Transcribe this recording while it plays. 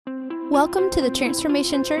Welcome to the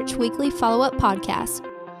Transformation Church Weekly Follow-Up Podcast.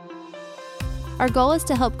 Our goal is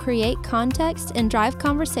to help create context and drive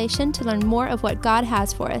conversation to learn more of what God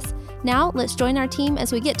has for us. Now, let's join our team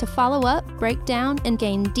as we get to follow up, break down, and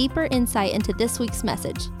gain deeper insight into this week's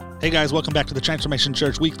message. Hey guys, welcome back to the Transformation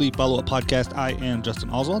Church Weekly Follow-Up Podcast. I am Justin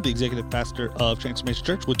Oswald, the executive pastor of Transformation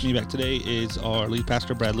Church. With me back today is our lead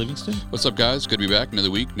pastor, Brad Livingston. What's up, guys? Good to be back.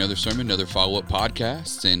 Another week, another sermon, another follow-up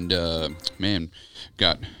podcast. And,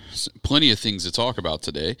 got plenty of things to talk about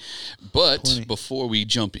today. But before we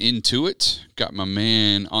jump into it, got my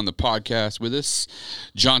man on the podcast with us,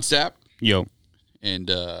 John Sapp. Yo. And,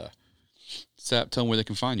 Sapp, tell them where they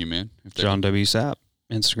can find you, man. John W. Sapp.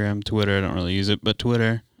 Instagram, Twitter. I don't really use it, but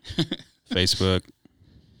Twitter. Facebook,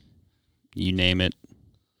 you name it,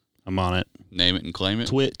 I'm on it. Name it and claim it.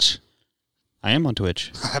 Twitch. I am on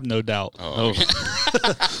Twitch. I have no doubt. Oh.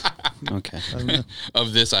 Okay.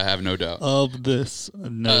 Of this, I have no doubt. Of this,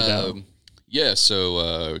 no doubt. Yeah,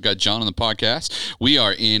 so we got John on the podcast. We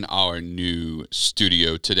are in our new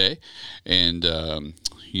studio today, and,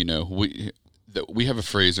 we have a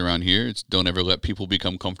phrase around here. It's don't ever let people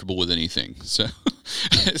become comfortable with anything. So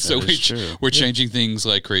we're changing things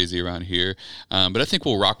like crazy around here. But I think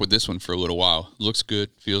we'll rock with this one for a little while. Looks good,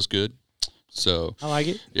 feels good. So I like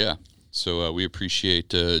it. Yeah. So we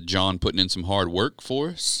appreciate John putting in some hard work for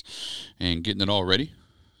us and getting it all ready.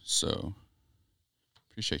 So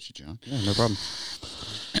appreciate you, John. Yeah, no problem.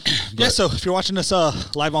 So if you're watching us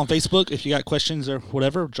live on Facebook, if you got questions or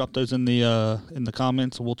whatever, drop those in the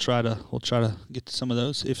comments. We'll try to get to some of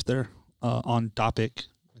those if they're on topic.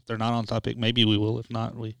 If they're not on topic, maybe we will. If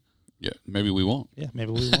not, maybe we won't. Yeah,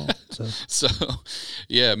 maybe we won't. So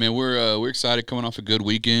yeah, man, we're excited coming off a good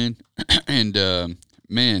weekend, and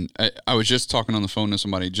man, I was just talking on the phone to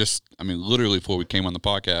somebody literally before we came on the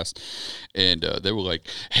podcast, and they were like,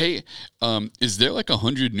 "Hey, is there like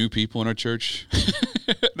 100 new people in our church?"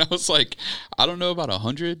 And I was like, "I don't know about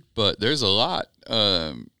 100, but there's a lot."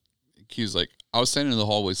 He was like, I was standing in the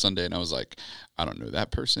hallway Sunday, and I was like, I don't know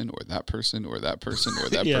that person or that person or that person or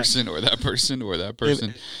that person or that person or that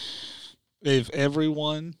person. If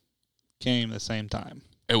everyone came the same time,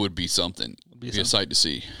 it would be something. It'd be a sight to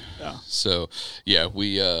see. Yeah. So yeah,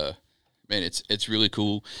 we man, it's really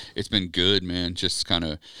cool. It's been good, man. Just kind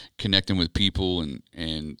of connecting with people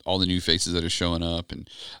and all the new faces that are showing up, and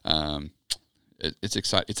it's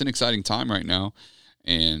exciting. It's an exciting time right now.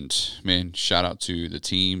 And man, shout out to the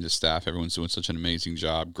team, the staff. Everyone's doing such an amazing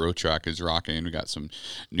job. Grow Track is rocking. We got some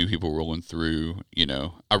new people rolling through.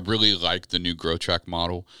 I really like the new Grow Track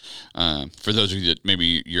model. For those of you that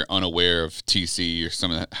maybe you're unaware of TC or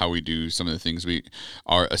some of how we do some of the things,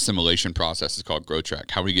 our assimilation process is called Grow Track.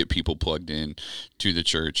 How we get people plugged in to the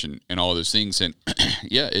church and all of those things. And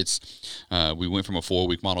yeah, we went from a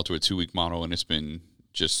 4-week model to a 2-week model, and it's been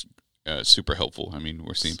just super helpful. I mean,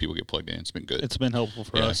 we're seeing people get plugged in. It's been good. It's been helpful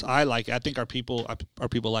for us. I like it. I think our people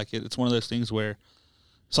like it. It's one of those things where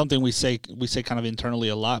something we say kind of internally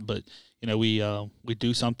a lot, but we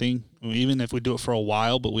do something, even if we do it for a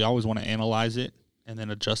while, but we always want to analyze it and then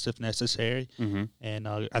adjust if necessary. Mm-hmm. And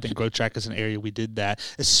I think Grow Track is an area we did that,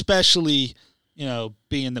 especially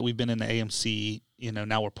being that we've been in the AMC.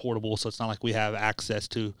 Now we're portable, so it's not like we have access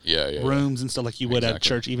to rooms and stuff like you would at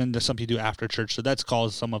church, even there's something you do after church. So that's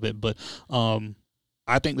caused some of it. But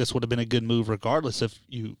I think this would have been a good move regardless if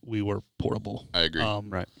we were portable. I agree.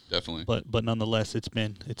 Right. Definitely. But nonetheless, it's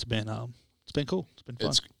been cool. It's been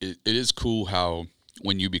fun. It is cool how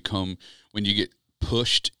when you get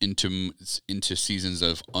pushed into seasons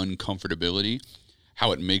of uncomfortability,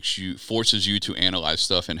 how it forces you to analyze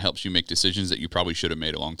stuff and helps you make decisions that you probably should have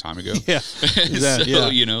made a long time ago. Yeah. Exactly. So,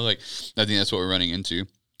 I think that's what we're running into.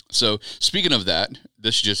 So speaking of that,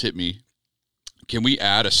 this just hit me. Can we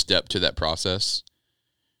add a step to that process?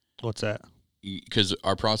 What's that? Because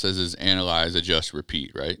our process is analyze, adjust,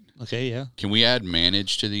 repeat, right? Okay, yeah. Can we add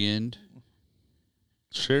manage to the end?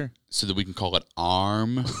 Sure. So that we can call it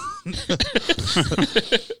ARM.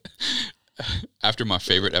 After my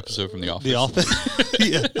favorite episode from The Office. The Office?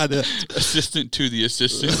 Yeah, I know. Assistant to the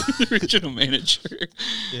assistant regional manager.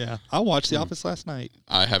 Yeah. I watched The Office last night.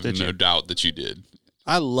 I have no doubt that you did.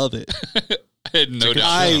 I love it. I had no doubt.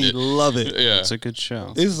 I love it. Yeah. It's a good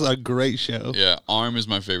show. This is a great show. Yeah. ARM is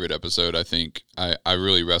my favorite episode. I think I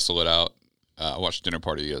really wrestle it out. I watched Dinner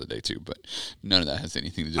Party the other day too, but none of that has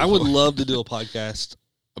anything to do with it. I would love to do a podcast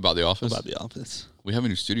About The Office? About The Office. We have a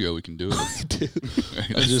new studio. We can do it. I do.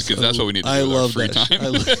 Because that's what we need to do I with love our free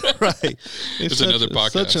that. time. Right. It's another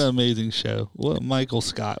podcast. Such an amazing show. What Michael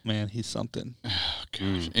Scott, man, he's something.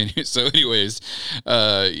 Gosh. And so, anyways,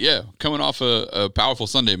 coming off a powerful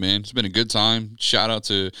Sunday, man. It's been a good time. Shout out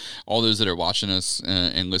to all those that are watching us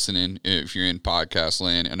and listening. If you're in podcast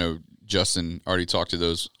land, I know Justin already talked to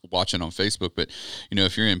those watching on Facebook, but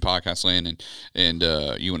if you're in podcast land and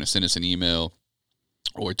you want to send us an email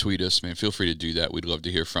or tweet us, man, feel free to do that. We'd love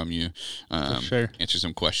to hear from you. For sure. Answer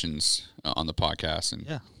some questions on the podcast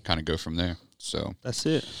and kind of go from there. So that's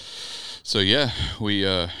it. So yeah, we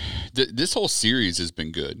this whole series has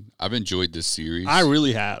been good. I've enjoyed this series. I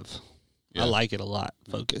really have. Yeah. I like it a lot.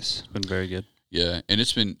 Focus. It's been very good. Yeah, and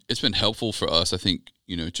it's been helpful for us. I think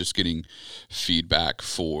just getting feedback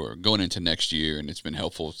for going into next year, and it's been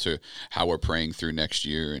helpful to how we're praying through next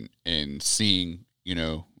year and seeing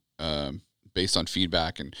based on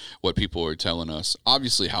feedback and what people are telling us,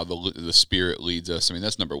 obviously how the Spirit leads us. I mean,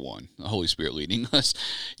 that's number one, the Holy Spirit leading us,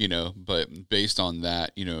 but based on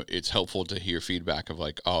that, it's helpful to hear feedback of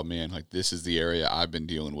like, oh man, like this is the area I've been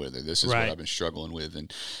dealing with, or this is what I've been struggling with.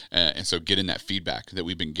 And so getting that feedback that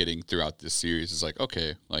we've been getting throughout this series is like,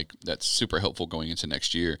 okay, like that's super helpful going into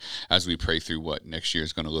next year as we pray through what next year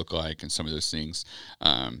is going to look like and some of those things.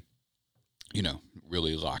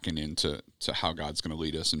 Really locking into how God's going to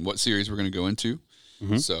lead us and what series we're going to go into.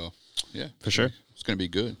 Mm-hmm. So, yeah. For sure. It's going to be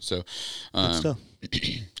good. So, Good stuff.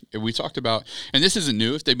 We talked about, and this isn't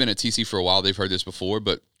new. If they've been at TC for a while, they've heard this before,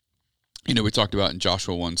 but, we talked about in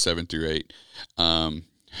Joshua 1:7-8,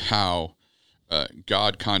 how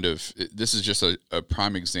God kind of, this is just a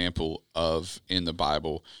prime example of in the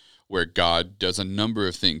Bible where God does a number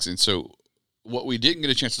of things. And so, what we didn't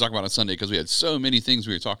get a chance to talk about on Sunday because we had so many things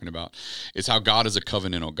we were talking about is how God is a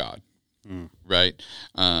covenantal God, right?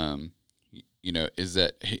 Is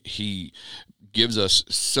that he gives us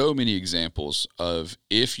so many examples of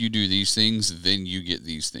if you do these things, then you get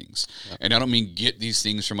these things. Yep. And I don't mean get these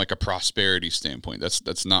things from like a prosperity standpoint.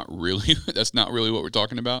 That's not really what we're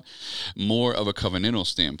talking about. More of a covenantal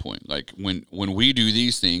standpoint. Like when we do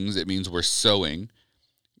these things, it means we're sowing.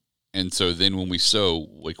 And so then when we sow,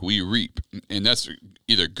 like we reap, and that's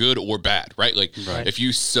either good or bad, right? Like if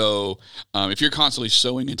you sow, if you're constantly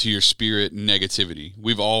sowing into your spirit negativity,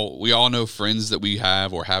 we all know friends that we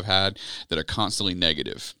have or have had that are constantly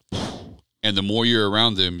negative. And the more you're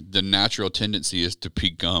around them, the natural tendency is to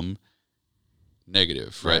become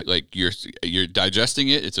negative, right? Like you're digesting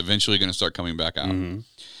it, it's eventually going to start coming back out. Mm-hmm.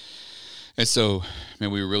 And so,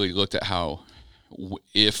 man, we really looked at how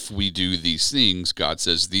if we do these things, God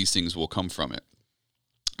says these things will come from it.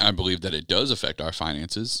 I believe that it does affect our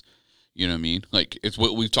finances. You know what I mean? Like it's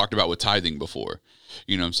what we've talked about with tithing before.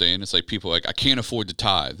 You know what I'm saying? It's like people are like, I can't afford to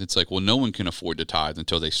tithe. It's like, well, no one can afford to tithe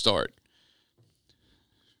until they start.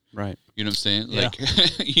 Right. You know what I'm saying? Yeah. Like,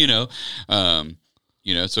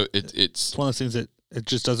 so it's one of those things that it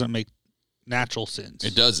just doesn't make natural sense.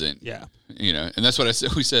 It doesn't. Yeah. And that's what I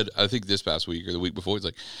said. We said, I think this past week or the week before, it's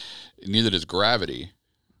like, neither does gravity.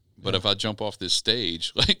 But if I jump off this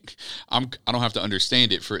stage, like I don't have to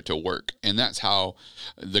understand it for it to work. And that's how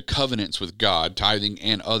the covenants with God, tithing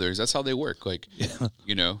and others, that's how they work. Like,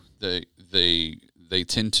 they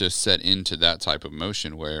tend to set into that type of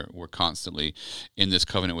motion where we're constantly in this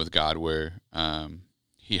covenant with God where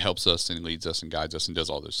he helps us and leads us and guides us and does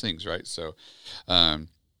all those things, right? So,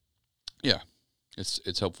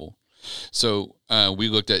 it's helpful. So we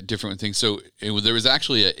looked at different things. So there was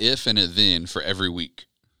actually a if and a then for every week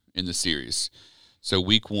in the series. So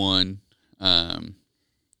week 1,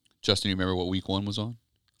 Justin, you remember what week 1 was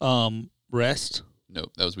on? Rest. No,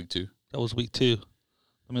 that was week 2. That was week 2.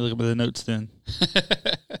 Let me look at the notes then.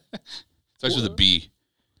 Starts with a B.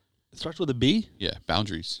 It starts with a B? Yeah,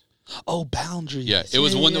 boundaries. Oh, boundaries. Yeah, it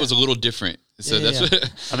was one that was a little different. So that's what I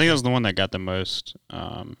think that was the one that got the most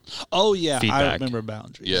feedback. I remember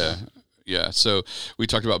boundaries. Yeah. So we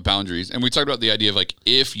talked about boundaries, and we talked about the idea of like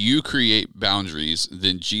if you create boundaries,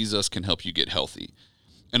 then Jesus can help you get healthy.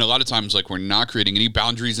 And a lot of times, like, we're not creating any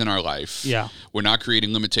boundaries in our life. Yeah. We're not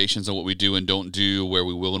creating limitations on what we do and don't do, where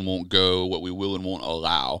we will and won't go, what we will and won't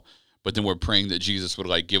allow. But then we're praying that Jesus would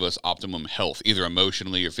like give us optimum health, either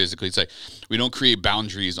emotionally or physically. It's like we don't create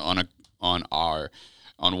boundaries on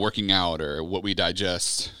working out or what we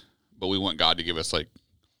digest, but we want God to give us like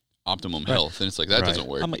optimum health. And it's like that doesn't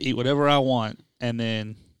work. I'm gonna eat whatever I want, and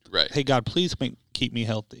then hey, God, please keep me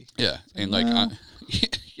healthy. Yeah, and like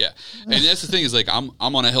yeah, and that's the thing is like I'm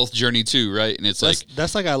on a health journey too, right? And that's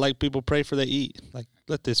like I like people pray for they eat. Like,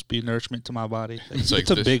 let this be nourishment to my body. It's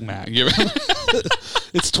a Big Mac. Yeah, right.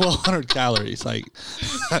 It's 1,200 calories. Like,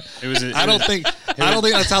 I don't think I don't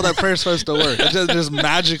think that's how that prayer's supposed to work. It just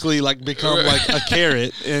magically like become like a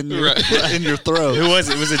carrot in your in your throat. Who was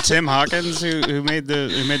it? Was it Tim Hawkins who made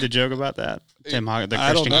the joke about that? Tim Hawkins, the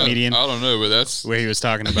Christian comedian. I don't know, but that's where he was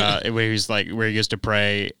talking about where he used to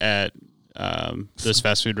pray at those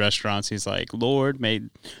fast food restaurants. He's like, Lord,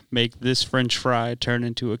 make this French fry turn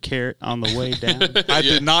into a carrot on the way down. I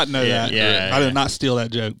did not know that. Yeah, I did not steal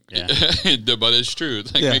that joke. Yeah. But it's true.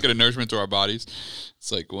 It's like making a nourishment to our bodies.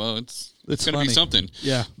 It's like, well, it's going to be something.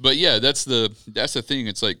 Yeah. But yeah, that's the thing.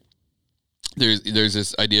 It's like there's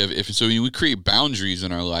this idea of when we create boundaries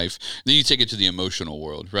in our life, then you take it to the emotional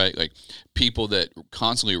world, right? Like people that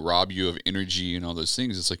constantly rob you of energy and all those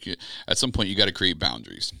things. It's like at some point you got to create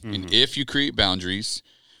boundaries. Mm-hmm. And if you create boundaries,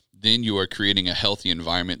 then you are creating a healthy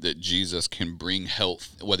environment that Jesus can bring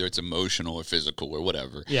health, whether it's emotional or physical or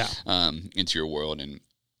whatever, into your world. And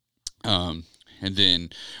then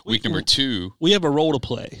week number 2, we have a role to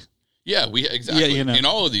play. Yeah, exactly. Yeah, in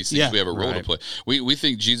all of these things, we have a role to play. We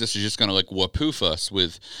think Jesus is just going to like wapoof us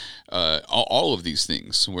with all of these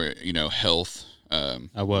things, where health,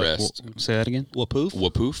 rest. Say that again. Wapoof.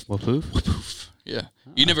 Wapoof. Wapoof. Wapoof. Yeah,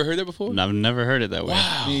 you never heard that before? No, I've never heard it that way.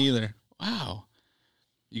 Wow. Me either. Wow,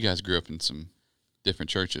 you guys grew up in some different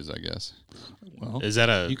churches, I guess. Well, is that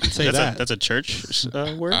a? You could say that's a church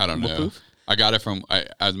word. I don't know. Wapoof? I got it from.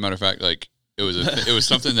 As a matter of fact, like. It was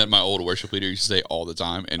something that my old worship leader used to say all the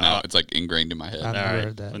time, and now it's like ingrained in my head. I've never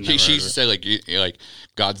heard that. She used to say like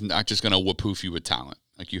God's not just gonna wapoof you with talent.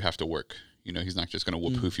 Like you have to work. He's not just gonna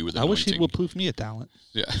wapoof you with anointing. I wish he'd wapoof me a talent.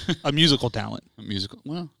 Yeah, a musical talent. A musical.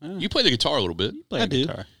 Well, you play the guitar a little bit. I do.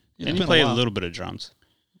 Guitar. And you play a little bit of drums.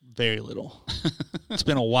 Very little. It's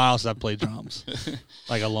been a while since I played drums.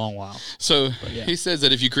 Like a long while. So he says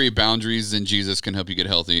that if you create boundaries, then Jesus can help you get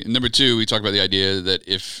healthy. And number 2, we talk about the idea that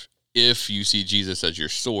if you see Jesus as your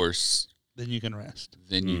source, then you can rest.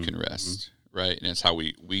 Then you can rest, right? And that's how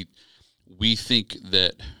we think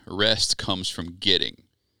that rest comes from getting,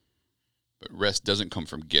 but rest doesn't come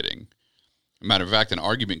from getting. As a matter of fact, an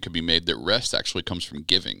argument could be made that rest actually comes from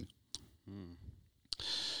giving.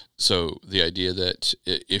 So the idea that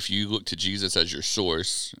if you look to Jesus as your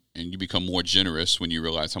source and you become more generous when you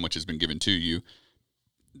realize how much has been given to you,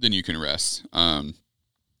 then you can rest. Then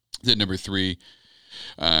number 3,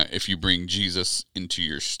 if you bring Jesus into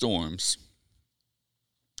your storms,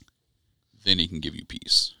 then he can give you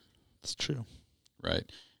peace. That's true. Right?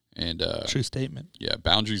 And true statement. Yeah,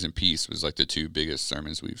 boundaries and peace was like the 2 biggest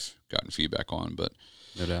sermons we've gotten feedback on, but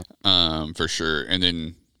no doubt. For sure. And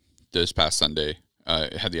then this past Sunday,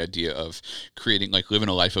 had the idea of creating, like living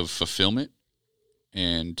a life of fulfillment.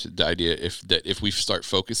 And the idea if we start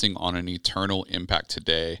focusing on an eternal impact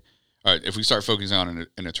today, if we start focusing on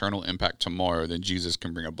an eternal impact tomorrow, then Jesus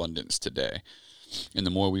can bring abundance today. And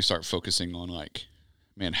the more we start focusing on like,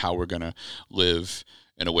 man, how we're going to live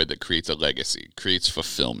in a way that creates a legacy, creates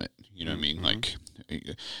fulfillment. You know what I mean? Like,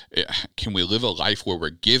 can we live a life where we're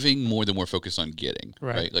giving more than we're focused on getting?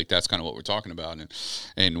 Right? Like that's kind of what we're talking about.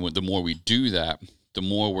 And the more we do that, the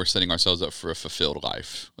more we're setting ourselves up for a fulfilled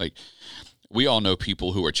life. Like we all know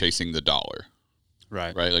people who are chasing the dollar.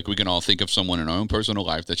 Right. Like we can all think of someone in our own personal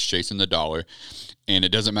life that's chasing the dollar, and it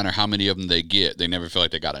doesn't matter how many of them they get, they never feel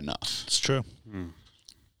like they got enough. It's true.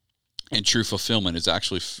 And true fulfillment is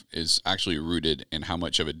actually rooted in how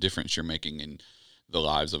much of a difference you're making in the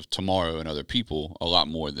lives of tomorrow and other people, a lot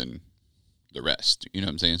more than the rest. You know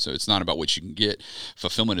what I'm saying? So it's not about what you can get.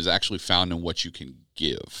 Fulfillment is actually found in what you can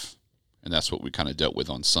give. And that's what we kind of dealt with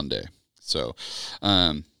on Sunday. So,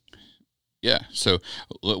 so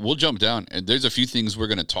we'll jump down. And there's a few things we're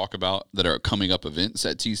going to talk about that are coming up events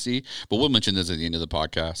at TC, but we'll mention this at the end of the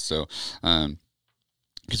podcast. So,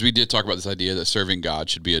 because we did talk about this idea that serving God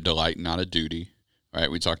should be a delight, not a duty, right?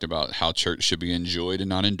 We talked about how church should be enjoyed and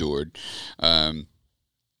not endured, and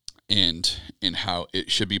how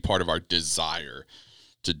it should be part of our desire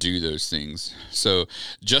to do those things. So,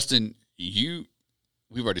 Justin, we've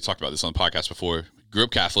already talked about this on the podcast before. Grew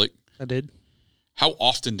up Catholic. I did. How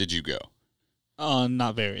often did you go?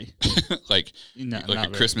 Not very. like a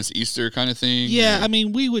Christmas, Easter kind of thing? Yeah, I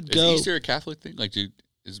mean, we would go. Is Easter a Catholic thing? Like,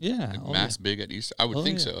 is Mass big at Easter? I would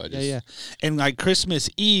think so. Yeah. And like Christmas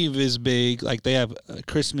Eve is big. Like they have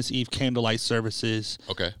Christmas Eve candlelight services.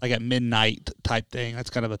 Okay. Like at midnight type thing.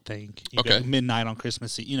 That's kind of a thing. You go midnight on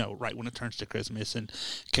Christmas Eve, right when it turns to Christmas, and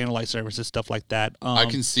candlelight services, stuff like that. I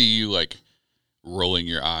can see you like rolling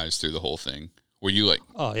your eyes through the whole thing. Were you like,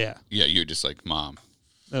 oh yeah. Yeah, you're just like, Mom.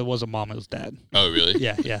 It wasn't Mom, it was Dad. Oh, really?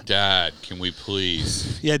 Yeah. Dad, can we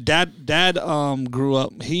please? Yeah, Dad grew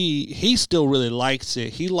up. He still really likes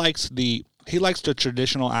it. He likes the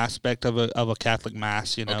traditional aspect of a Catholic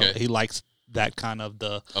Mass, Okay. He likes that kind of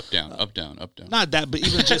the Up down. not that, but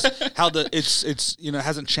even just how it's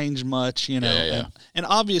hasn't changed much, Yeah. And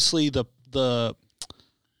obviously the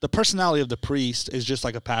personality of the priest is just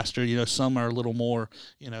like a pastor. Some are a little more,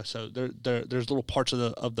 so there's little parts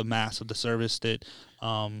of the mass of the service that,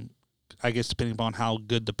 I guess depending upon how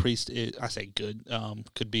good the priest is, I say good,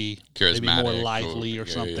 could be maybe more Charismatic lively or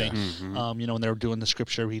yeah, something. yeah. Mm-hmm. When they were doing the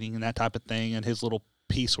scripture reading and that type of thing, and his little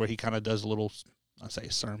piece where he kind of does a little, I say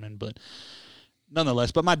sermon, but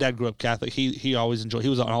nonetheless. But my dad grew up Catholic. He always enjoyed. He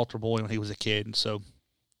was an altar boy when he was a kid, and so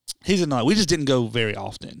he's in. We just didn't go very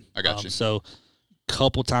often. I got you. So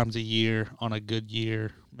couple times a year on a good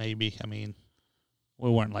year, maybe. I mean, we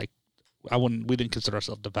weren't like we didn't consider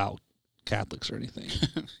ourselves devout Catholics or anything.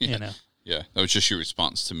 Yeah. Yeah, that was just your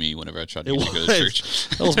response to me whenever I tried to It get you to go to was. church.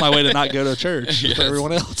 That was my way to not go to church Yes. for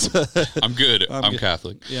everyone else. I'm good. I'm good.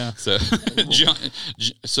 Catholic. Yeah. So,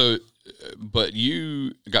 but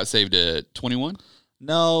you got saved at 21?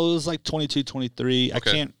 No, it was like 22, 23.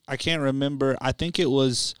 Okay. I can't remember. I think it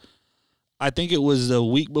was the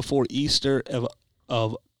week before Easter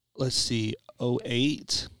of let's see,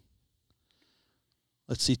 08.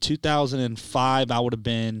 Let's see, 2005. I would have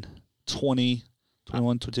been 20,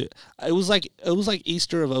 21, 22. It was like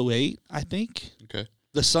Easter of 08, I think. Okay.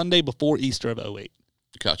 The Sunday before Easter of 08,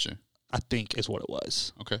 Gotcha. I think is what it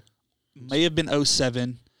was. Okay. May have been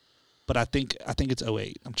 07, but I think it's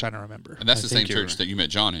 08. I'm trying to remember. And that's I the same think you're church right. that you met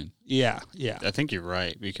John in. Yeah. I think you're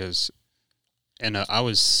right because, and I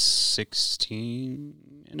was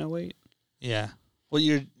 16 in 08. Yeah. Well,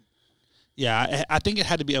 I think it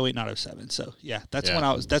had to be 08, not 07. So yeah, that's Yeah. when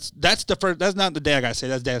I was. That's the first. That's not the day I got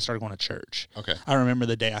saved. That's the day I started going to church. Okay. I remember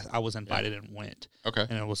the day I was invited and went, Okay.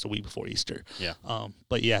 and it was the week before Easter. Yeah.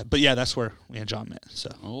 But yeah, that's where me and John met. So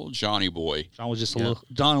Old Johnny boy. John was just Yeah.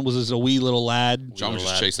 a wee little lad. John was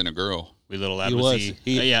little just lad. chasing a girl. We little lad He was was.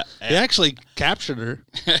 he. Yeah. He actually captured her.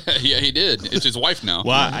 Yeah, he did. It's his wife now.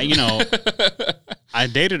 Well, I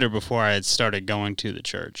dated her before I had started going to the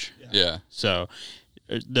church. Yeah. So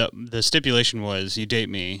the stipulation was you date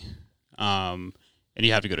me, and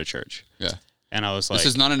you have to go to church. Yeah. And I was like, This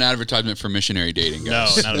is not an advertisement for missionary dating, no,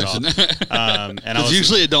 guys. not at all. And I Because was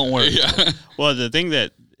usually it don't work. Yeah. well, the thing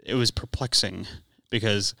that it was perplexing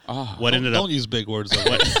because what ended up Don't use big words like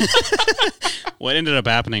that. what ended up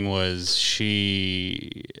happening was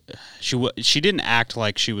she didn't act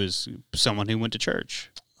like she was someone who went to church.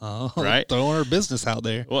 Oh, Right? Throwing her business out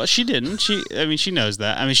there. Well, she didn't. She knows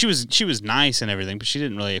that. I mean, she was nice and everything, but she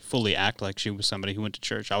didn't really fully act like she was somebody who went to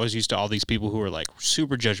church. I was used to all these people who were like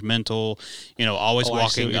super judgmental, always Oh, I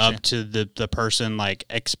see walking what you're up to the person, like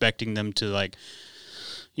expecting them to like,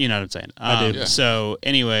 you know what I'm saying? I do. Yeah. So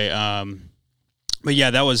anyway, but yeah,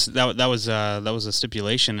 that was a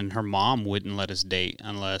stipulation, and her mom wouldn't let us date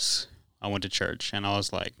unless I went to church, and I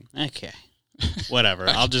was like, okay, whatever.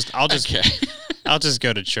 I'll just Okay. I'll just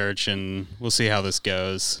go to church and we'll see how this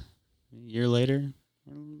goes. A year later,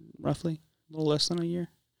 roughly, a little less than a year.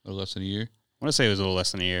 A little less than a year. I want to say it was a little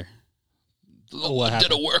less than a year The what Lord did a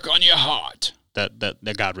happened? work on your heart.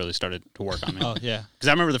 that God really started to work on me. Oh yeah. Because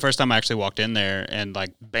I remember the first time I actually walked in there and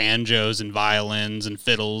like banjos and violins and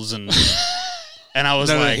fiddles and and I was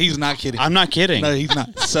No, like, he's not kidding. I'm not kidding. No, he's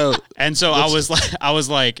not. So And so I was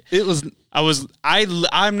like, it was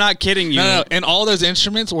I'm not kidding you. no, and all those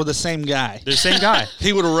instruments were the same guy. The same guy.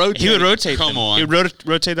 He would rotate. He would rotate. Come them. on. He would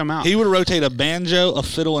rotate them out. He would rotate a banjo, a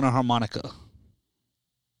fiddle, and a harmonica.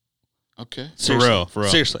 Okay. For real.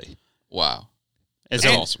 Seriously. Wow. It's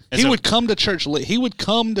That's a- awesome. it's He a- would come to church. He would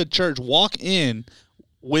come to church, walk in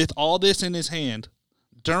with all this in his hand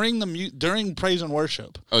during praise and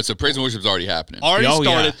worship. Oh, so praise and worship's already happening. Already Oh, yeah.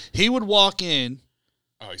 started. He would walk in,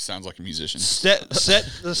 Oh, he sounds like a musician. set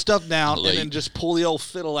the stuff down, and Late. then just pull the old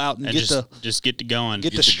fiddle out and, and get just get to going.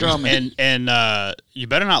 the strumming. And you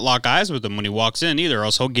better not lock eyes with him when he walks in either, or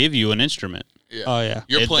else he'll give you an instrument. Yeah. Oh yeah.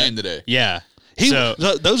 You're It- playing today. Yeah.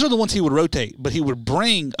 Those are the ones he would rotate, but he would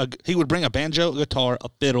bring a banjo, a guitar, a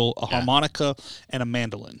fiddle, a harmonica, and a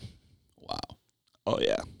mandolin. Wow. Oh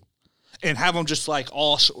yeah, and have him just like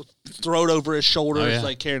all throw it over his shoulders, Oh, yeah.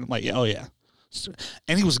 like carrying like oh yeah,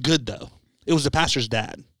 and he was good though. It was the pastor's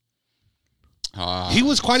dad. He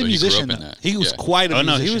was quite so a he grew up musician. in Though. that. He was Yeah. quite a Oh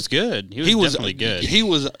no, musician. he was good. He was definitely good. He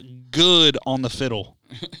was good on the fiddle.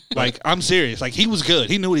 Like I'm serious. Like he was good.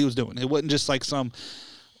 He knew what he was doing. It wasn't just like some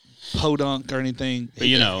podunk or anything. But,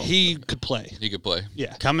 you know- he could play. He could play.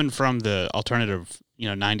 Yeah. Coming from the alternative,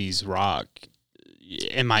 90s rock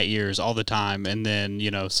in my ears all the time, and then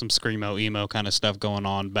some screamo emo kind of stuff going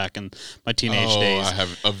on back in my teenage days.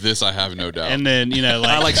 I have no doubt. And then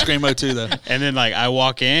I like screamo too though. and then like I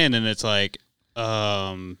walk in and it's like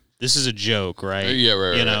this is a joke, right? Yeah,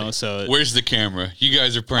 right. You know, right. so where's the camera? You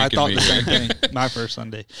guys are I pranking thought me. the same thing. My first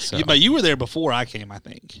Sunday, So- but you were there before I came, I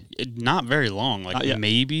think. not very long, like Yeah.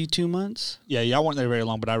 maybe 2 months. Yeah, y'all weren't there very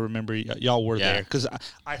long, but I remember y'all were Yeah. there because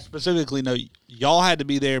I specifically know y'all had to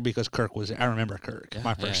be there because Kirk was there. I remember Kirk,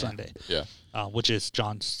 my first Yeah. Sunday, Yeah. Which is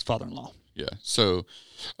John's father-in-law. Yeah. So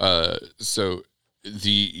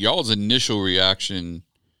the y'all's initial reaction,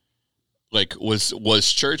 like,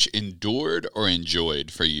 was church endured or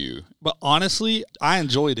enjoyed for you? But honestly, I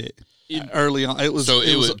enjoyed it early on. It was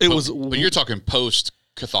But you're talking post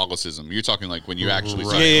Catholicism. You're talking like when you actually Right.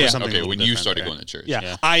 started, Yeah, yeah. Something a okay, little when you different started there. going to church. Yeah,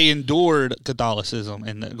 Yeah. I endured Catholicism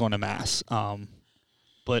and going to mass.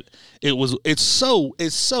 But it's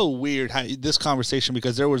so weird how this conversation,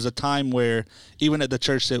 because there was a time where even at the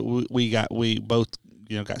church that we both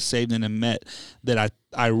got saved in and met, that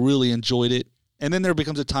I really enjoyed it. And then there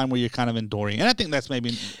becomes a time where you're kind of enduring. And I think that's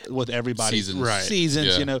maybe with everybody. Seasons. Right.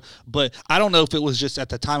 Seasons, Yeah. But I don't know if it was just at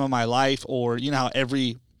the time of my life, or how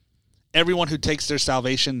everyone who takes their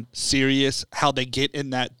salvation serious, how they get in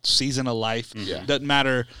that season of life. Yeah. Doesn't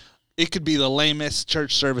matter. It could be the lamest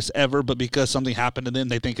church service ever, but because something happened to them,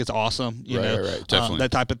 they think it's awesome. Right. Definitely. That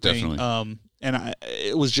type of thing. Definitely. And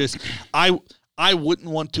it was just, I wouldn't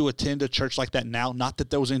want to attend a church like that now. Not that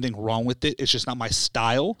there was anything wrong with it. It's just not my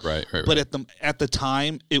style. Right. But at the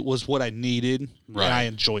time, it was what I needed, Right. and I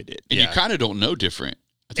enjoyed it. And you kind of don't know different.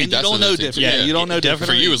 I think And you that's don't the know thing, different. too. Yeah, you don't know different.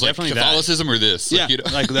 For you, it was like Definitely that. Catholicism or this. Yeah,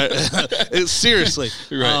 Like, like that. Seriously,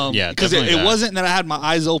 Right. Yeah, because definitely it that. wasn't that I had my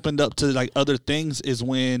eyes opened up to like other things. Is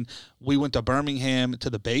when we went to Birmingham to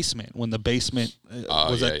the basement, when the basement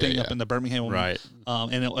was a thing up in the Birmingham, Right.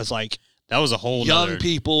 And it was like That was a whole young nother-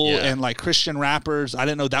 people yeah. and like Christian rappers. I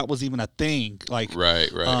didn't know that was even a thing. Like, right.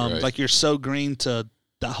 like you're so green to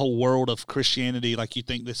the whole world of Christianity. Like you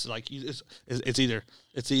think this is like it's either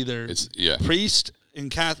yeah. priest in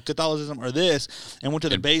Catholicism or this, and went to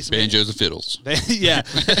the basement. Banjos and fiddles. Yeah,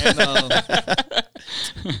 and,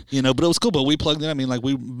 but it was cool. But we plugged in. I mean, like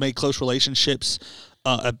we made close relationships.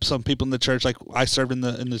 Some people in the church, like I served in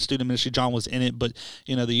the student ministry. John was in it, but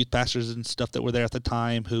the youth pastors and stuff that were there at the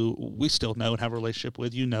time, who we still know and have a relationship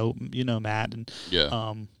with. Matt and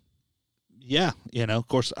of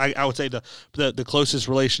course, I would say the closest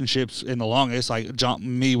relationships in the longest, like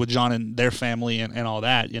me with John and their family and all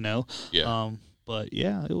that. Yeah. But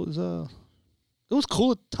yeah, it was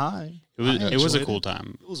cool at the time. It was a enjoyed cool it.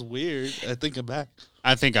 time. It was weird thinking back.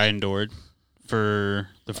 I think I endured for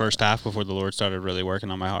the first half before the Lord started really working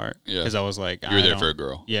on my heart. Yeah. Because I was like, You were there for a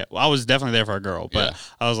girl. Yeah, well, I was definitely there for a girl, but Yeah.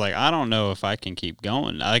 I was like, I don't know if I can keep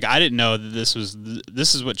going. Like, I didn't know that this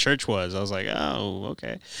is what church was. I was like, oh,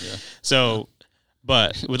 okay. Yeah. So,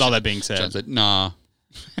 but with all that being John said, said, nah.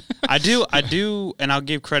 I do, and I'll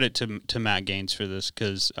give credit to Matt Gaines for this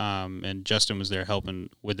because, and Justin was there helping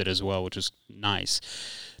with it as well, which was nice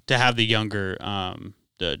to have the younger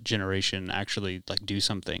the generation actually like do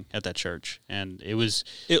something at that church, and it was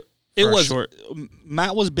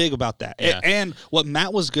Matt was big about that. Yeah. And what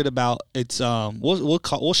Matt was good about, it's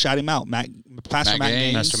we'll shout him out. Pastor Matt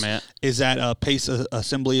Gaines Pastor Matt. is at Pace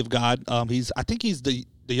Assembly of God. I think he's the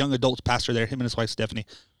young adults pastor there. Him and his wife Stephanie.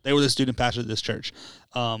 They were the student pastors at this church.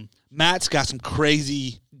 Matt's got some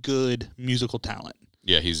crazy good musical talent.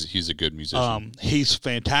 Yeah, he's a good musician. He's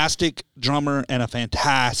fantastic drummer and a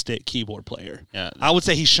fantastic keyboard player. Yeah. I would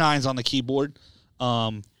say he shines on the keyboard.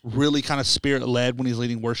 Really kind of spirit led when he's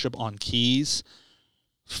leading worship on keys.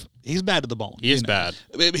 He's bad to the bone. He is bad.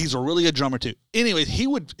 He's a really good drummer too. Anyways,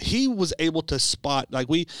 he was able to spot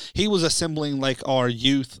he was assembling like our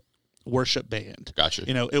youth worship band. Gotcha.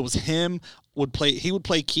 It was him he would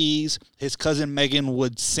play keys. His cousin Megan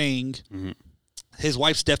would sing. Mm-hmm. His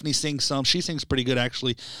wife Stephanie sings some. She sings pretty good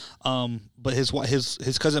actually. But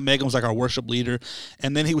his cousin Megan was like our worship leader,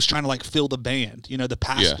 and then he was trying to like fill the band.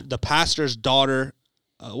 The pastor's daughter,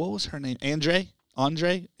 what was her name?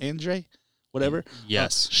 Andre, whatever.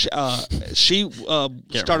 Yes. She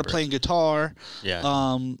started remember. playing guitar.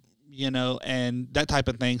 Yeah. And that type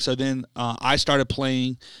of thing. So then I started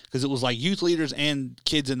playing because it was like youth leaders and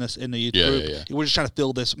kids in the youth group. Yeah. We're just trying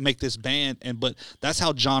to make this band, but that's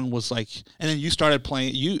how John was like. And then you started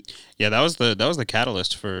playing. Yeah, that was the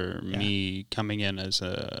catalyst for me coming in as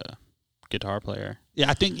a guitar player. Yeah,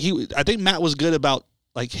 I think Matt was good about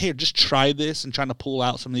like, hey, just try this and trying to pull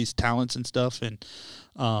out some of these talents and stuff. And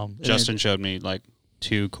Justin showed me like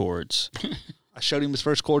 2 chords. I showed him his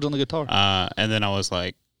first chords on the guitar. And then I was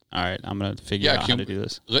like, all right, I'm gonna figure out how to do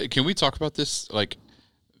this. Can we talk about this? Like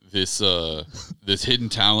this hidden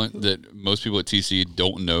talent that most people at TC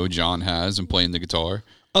don't know John has in playing the guitar.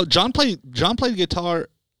 Oh, John played guitar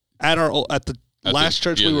at last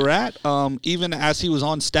church we were at, even as he was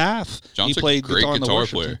on staff, John's he played a great guitar in the guitar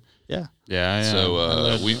worship player. team. Yeah. Yeah.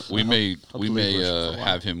 So we may worship for a while.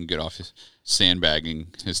 have him get off his sandbagging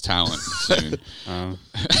his talent soon. John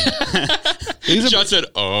said,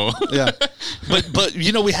 "Oh, Yeah, but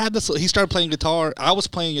we had this. He started playing guitar. I was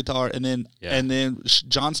playing guitar, and then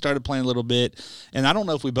John started playing a little bit. And I don't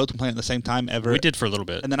know if we both were playing at the same time ever. we did for a little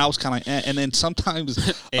bit. And then I was kind of, and then sometimes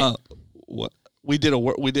we did a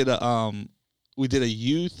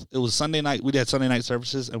youth. It was Sunday night. We did Sunday night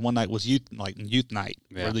services, and one night was youth night,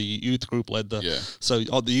 where the youth group led the. Yeah. So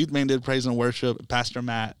all the youth man did praise and worship. Pastor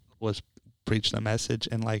Matt was preaching a message,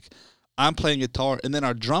 and I'm playing guitar, and then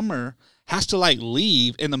our drummer has to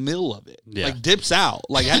leave in the middle of it, dips out,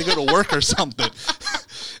 had to go to work or something,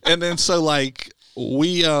 and then so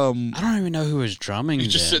we I don't even know who was drumming.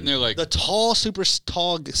 He's just sitting there the super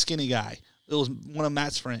tall, skinny guy. It was one of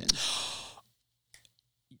Matt's friends.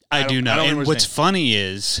 I do know. I don't And remember what's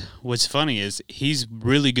funny is he's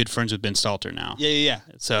really good friends with Ben Stalter now. Yeah.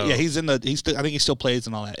 So yeah, I think he still plays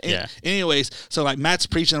and all that. Yeah. Anyways, so Matt's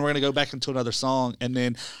preaching, and we're gonna go back into another song, and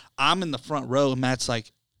then I'm in the front row, and Matt's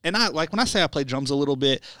and I when I say I play drums a little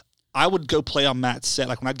bit, I would go play on Matt's set.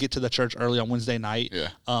 When I'd get to the church early on Wednesday night. Yeah.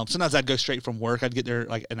 Sometimes I'd go straight from work. I'd get there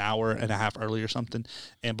an hour and a half early or something,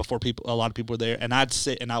 and before a lot of people were there, and I'd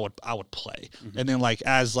sit and I would play. Mm-hmm. And then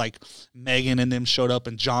as Megan and them showed up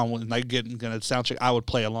and John was getting a sound check, I would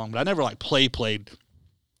play along, but I never played.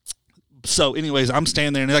 So anyways, I'm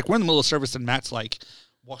standing there, and we're in the middle of service, and Matt's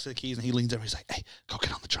walks to the keys, and he leans over. He's like, "Hey, go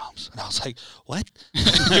get on the drums." And I was like, "What?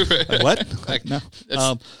 What? No."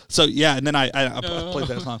 So yeah, and then I played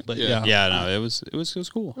that song. But yeah, no, it was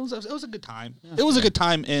cool. It was a good time. Yeah. It was a good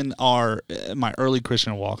time in my early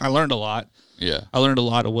Christian walk. I learned a lot. Yeah, I learned a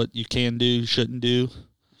lot of what you can do, shouldn't do,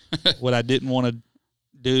 what I didn't want to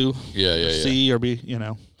do. See or be,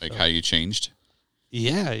 how you changed.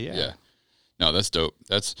 Yeah. No, that's dope.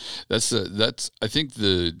 That's I think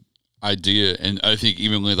the idea, and I think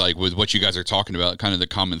even with what you guys are talking about, kind of the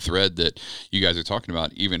common thread that you guys are talking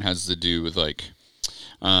about even has to do with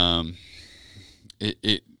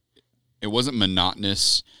it wasn't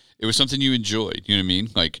monotonous. It was something you enjoyed. You know what I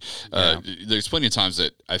mean? There's plenty of times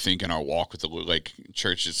that I think in our walk with the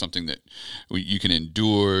church is something that you can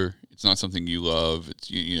endure. It's not something you love. It's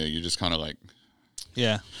you're just kind of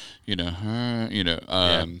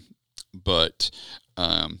but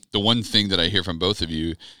the one thing that I hear from both of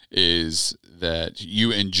you is that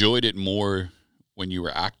you enjoyed it more when you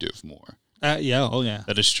were active more. Yeah. Oh, yeah.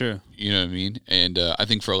 That is true. You know what I mean? And I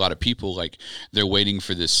think for a lot of people, they're waiting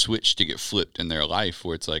for this switch to get flipped in their life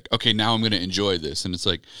where it's okay, now I'm going to enjoy this. And it's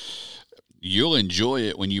you'll enjoy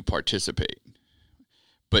it when you participate.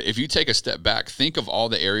 But if you take a step back, think of all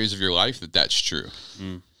the areas of your life that's true.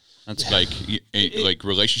 Mm. That's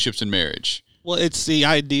relationships and marriage. Well, it's the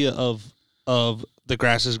idea of the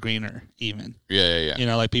grass is greener, even.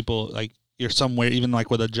 Yeah. People, you're somewhere, even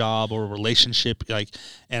with a job or a relationship, and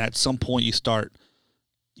at some point you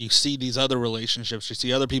see these other relationships, you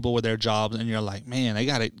see other people with their jobs, and you're like, man, they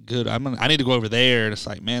got it good. I need to go over there. And it's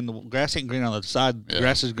man, the grass ain't greener on the other side. The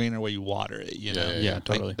grass is greener where you water it, Yeah,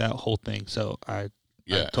 totally. That whole thing. So I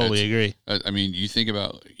totally agree. I mean, you think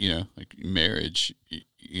about, marriage,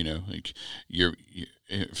 you're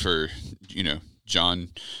for, John,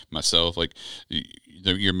 myself,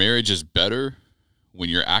 your marriage is better when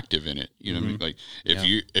you're active in it. You know what I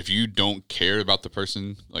mean? If you don't care about the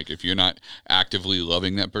person, if you're not actively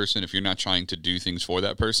loving that person, if you're not trying to do things for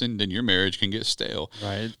that person, then your marriage can get stale.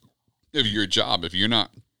 Right. If you're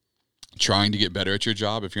not trying to get better at your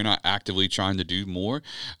job, if you're not actively trying to do more,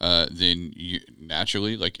 then you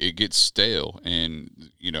naturally it gets stale. And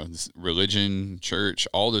religion, church,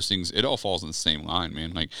 all those things, it all falls in the same line,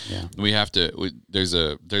 man. We have to. There's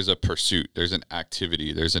a pursuit, there's an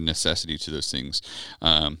activity, there's a necessity to those things,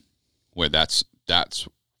 where that's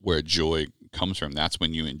where joy comes from. That's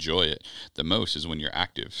when you enjoy it the most, is when you're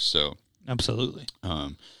active. So absolutely.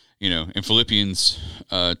 In Philippians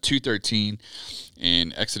 2:13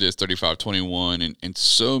 and Exodus 35:21 and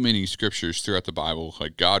so many scriptures throughout the Bible,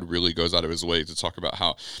 God really goes out of his way to talk about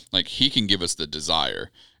how he can give us the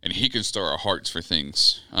desire and he can stir our hearts for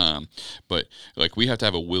things. But we have to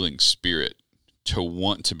have a willing spirit to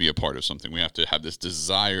want to be a part of something. We have to have this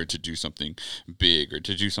desire to do something big or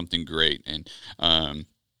to do something great. And,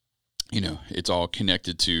 it's all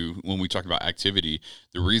connected to, when we talk about activity,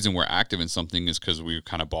 the reason we're active in something is because we've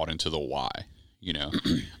kind of bought into the why,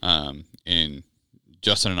 and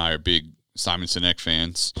Justin and I are big Simon Sinek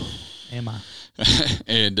fans. Am I?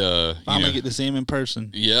 And finally get to see him in person.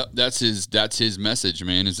 Yeah, that's his message,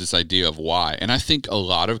 man, is this idea of why. And I think a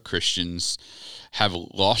lot of Christians have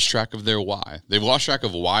lost track of their why. They've lost track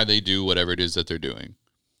of why they do whatever it is that they're doing.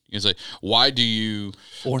 It's like, why do you...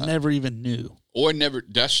 Or never even knew. Or never...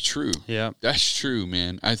 That's true. Yeah. That's true,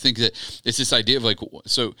 man. I think that it's this idea of like...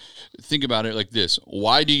 So think about it like this.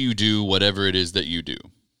 Why do you do whatever it is that you do?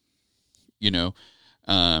 You know?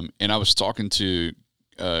 And I was talking to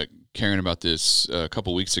Karen about this a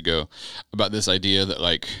couple weeks ago, about this idea that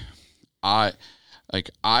like, I'm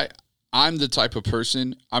the type of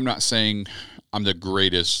person, I'm not saying I'm the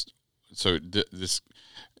greatest. So this,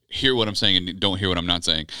 hear what I'm saying and don't hear what I'm not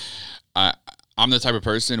saying. I'm the type of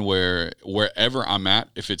person where wherever I'm at,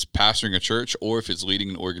 if it's pastoring a church or if it's leading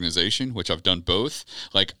an organization, which I've done both,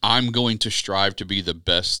 like I'm going to strive to be the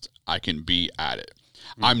best I can be at it.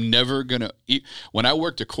 Mm-hmm. I'm never going to, when I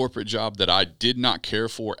worked a corporate job that I did not care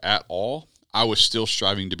for at all, I was still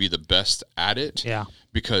striving to be the best at it. Yeah.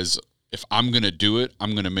 Because if I'm going to do it,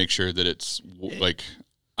 I'm going to make sure that it's like,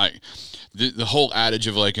 the whole adage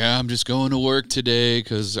of like, I'm just going to work today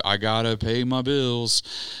because I got to pay my bills.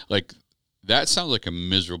 Like, that sounds like a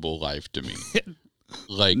miserable life to me.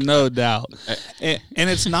 Like, no doubt. And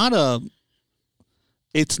it's not a,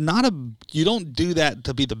 you don't do that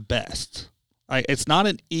to be the best. Right? It's not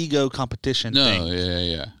an ego competition thing.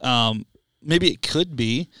 Yeah. Maybe it could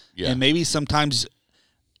be. Yeah. And maybe sometimes,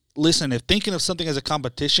 listen, if thinking of something as a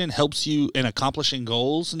competition helps you in accomplishing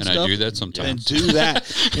goals and stuff. And I do that sometimes. And do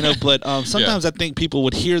that, but sometimes I think people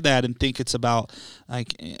would hear that and think it's about,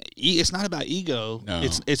 like, it's not about ego. No.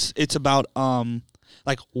 It's about,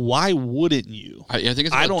 like, why wouldn't you? I think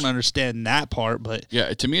it's I don't understand that part, but.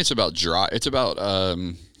 Yeah, to me it's about it's about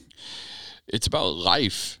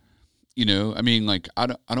life. I mean, like, I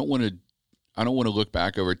don't want to look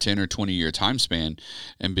back over 10 or 20 year time span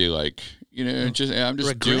and be like, I'm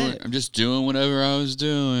just doing whatever I was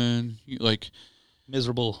doing, like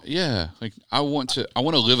miserable. Yeah, like I want to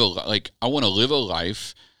live a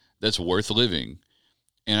life that's worth living,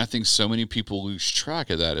 and I think so many people lose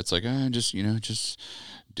track of that. It's like just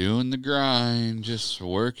doing the grind, just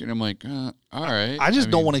working. I'm like, all right. I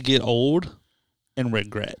don't want to get old and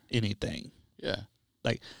regret anything. Yeah.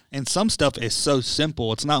 Like, and some stuff is so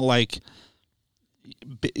simple. It's not like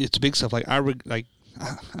it's big stuff. Like I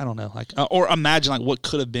don't know. Like, or imagine like what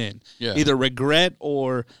could have been. Yeah. Either regret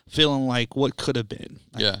or feeling like what could have been.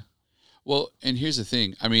 Like, yeah. Well, and here's the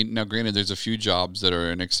thing. I mean, now granted, there's a few jobs that are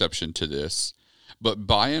an exception to this, but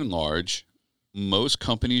by and large, most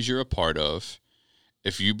companies you're a part of,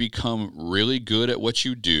 if you become really good at what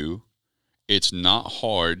you do, it's not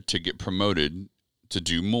hard to get promoted to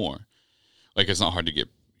do more. Like, it's not hard to get,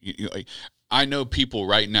 like, I know people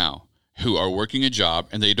right now who are working a job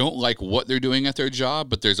and they don't like what they're doing at their job,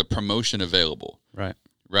 but there's a promotion available. Right.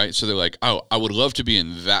 So they're like, oh, I would love to be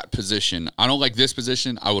in that position. I don't like this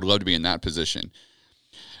position. I would love to be in that position.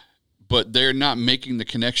 But they're not making the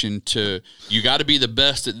connection to, you got to be the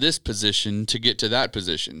best at this position to get to that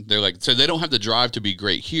position. They're like, so they don't have the drive to be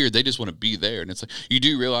great here. They just want to be there. And it's like, you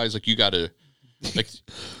do realize like you got to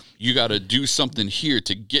do something here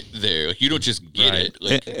to get there. Like, you don't just get it.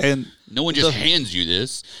 Like, and no one just hands you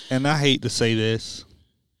this. And I hate to say this.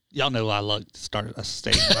 Y'all know I like to start a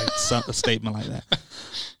statement like a statement like that.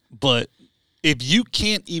 But if you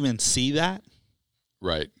can't even see that,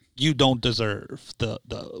 right, you don't deserve the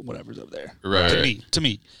whatever's up there. Right. To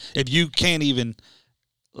me, if you can't even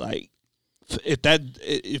like, if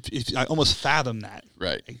I almost fathom that,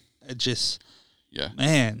 right, it just, yeah,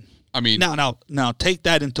 man. I mean, now take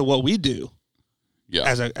that into what we do, yeah,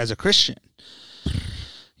 as a Christian.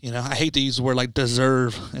 I hate to use the word like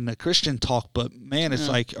deserve in the Christian talk, but man, it's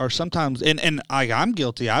like, or sometimes, and I'm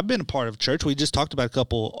guilty. I've been a part of church. We just talked about a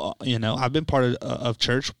couple, I've been part of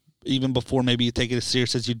church even before maybe you take it as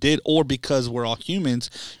serious as you did, or because we're all humans,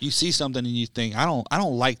 you see something and you think, I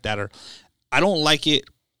don't like that, or I don't like it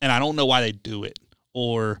and I don't know why they do it.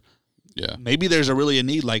 Or maybe there's a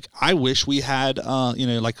need. Like, I wish we had,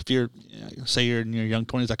 like if you're, say you're in your young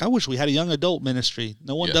 20s, like I wish we had a young adult ministry.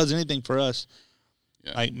 No one does anything for us.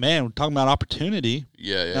 Yeah. Like, man, we're talking about opportunity.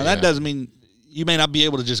 Now, that doesn't mean you may not be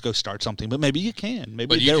able to just go start something, but maybe you can.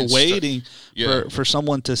 Maybe they're waiting for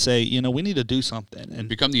someone to say, we need to do something. And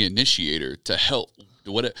become the initiator to help,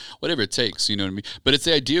 whatever it takes, you know what I mean? But it's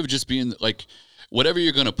the idea of just being, like, whatever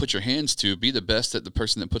you're going to put your hands to, be the best at the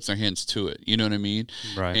person that puts their hands to it. You know what I mean?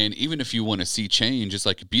 Right. And even if you want to see change, it's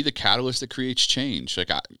like, be the catalyst that creates change. Like,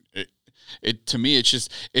 to me, it's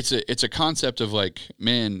just, it's a concept of like,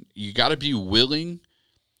 man, you got to be willing.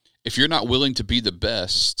 If you're not willing to be the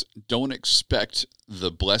best, don't expect the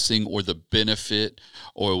blessing or the benefit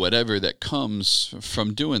or whatever that comes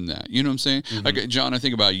from doing that. You know what I'm saying? Like, John, I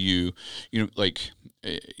think about you, like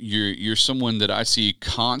you're someone that I see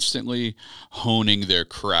constantly honing their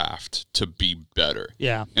craft to be better.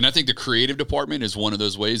 Yeah. And I think the creative department is one of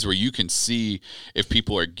those ways where you can see if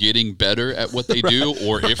people are getting better at what they do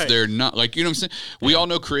or if they're not. Like, you know what I'm saying? We all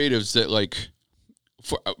know creatives that, like,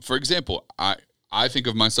 for example, I think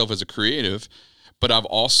of myself as a creative, but I've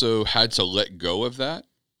also had to let go of that.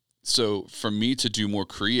 So for me to do more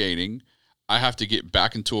creating, I have to get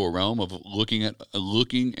back into a realm of looking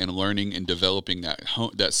and learning and developing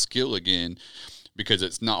that skill again, because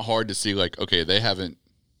it's not hard to see, like, okay, they haven't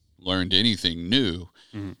learned anything new.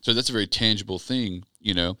 So that's a very tangible thing,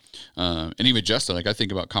 and even Justin, like, I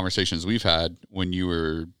think about conversations we've had when you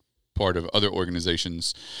were part of other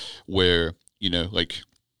organizations where, like,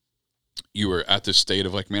 you were at this state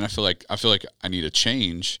of, like, man, I feel like I need a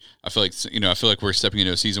change. I feel like we're stepping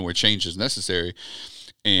into a season where change is necessary.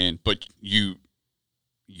 But you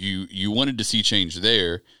wanted to see change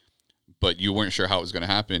there, but you weren't sure how it was going to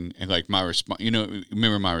happen. And, like, my response,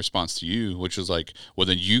 remember my response to you, which was like, well,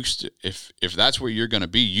 then if that's where you're going to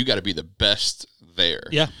be, you got to be the best there.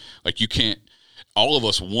 Yeah. Like, you can't, all of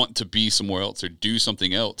us want to be somewhere else or do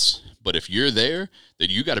something else, but if you're there, then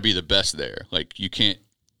you got to be the best there. Like, you can't,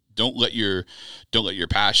 don't let your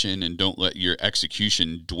passion and don't let your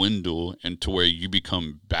execution dwindle into where you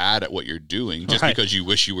become bad at what you're doing just because you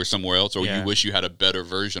wish you were somewhere else or you wish you had a better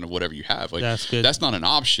version of whatever you have. Like, that's good. That's not an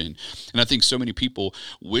option. And I think so many people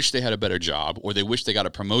wish they had a better job, or they wish they got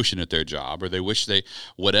a promotion at their job, or they wish they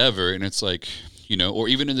whatever. And it's like, or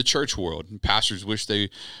even in the church world, pastors wish they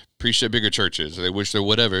preached at bigger churches, or they wish they're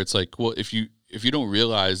whatever. It's like, well, if you don't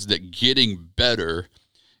realize that getting better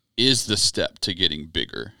is the step to getting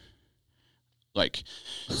bigger. Like,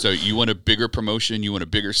 so you want a bigger promotion, you want a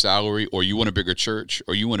bigger salary, or you want a bigger church,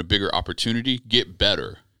 or you want a bigger opportunity, get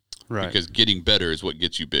better. Right. Because getting better is what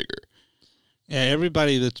gets you bigger. Yeah,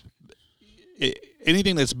 everybody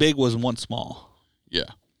anything that's big was once small. Yeah.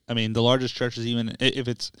 I mean, the largest churches, even if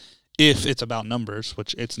it's about numbers,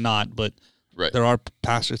 which it's not, but right. There are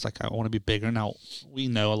pastors like, I want to be bigger. Now, we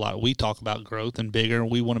know a lot. We talk about growth and bigger, and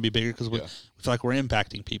we want to be bigger because we feel like we're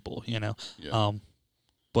impacting people, Yeah.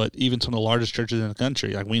 But even some of the largest churches in the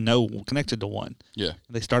country, like, we know, we're connected to one. Yeah.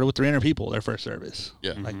 They started with 300 people their first service.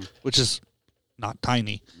 Yeah. Like, which is not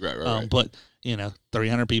tiny. Right. But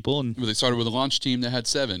 300 people, and Well, they started with a launch team that had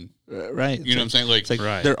 7. right. You know what I'm saying? Like,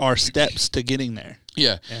 right. There are steps to getting there.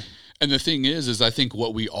 Yeah. And the thing is I think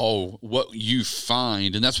what you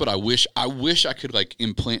find, and that's what I wish I could, like,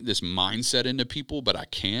 implant this mindset into people, but I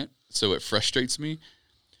can't. So it frustrates me,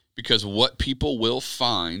 because what people will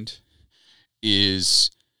find is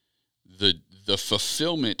the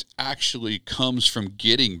fulfillment actually comes from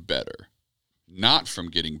getting better, not from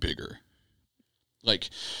getting bigger.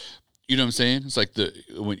 Like, you know what I'm saying? It's like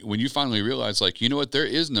when you finally realize, like, you know what, there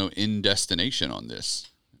is no end destination on this.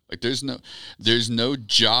 Like, there's no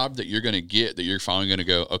job that you're going to get that you're finally going to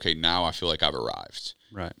go, okay, now I feel like I've arrived.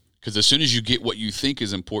 Right. Because as soon as you get what you think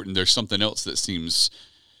is important, there's something else that seems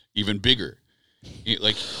even bigger.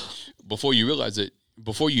 Like, before you realize it,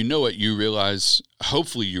 before you know it,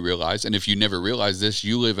 hopefully you realize, and if you never realize this,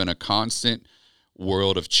 you live in a constant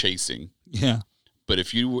world of chasing. Yeah. But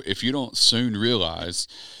if you don't soon realize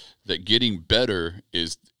that getting better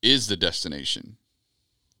is the destination,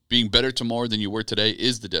 being better tomorrow than you were today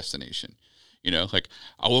is the destination. Like,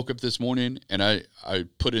 I woke up this morning and I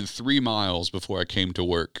put in 3 miles before I came to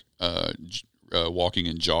work, walking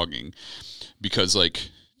and jogging, because, like,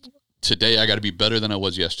 today I got to be better than I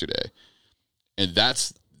was yesterday. And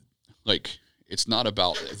that's, like, it's not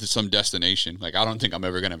about some destination. Like, I don't think I'm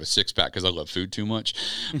ever going to have a 6-pack because I love food too much.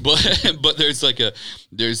 But there's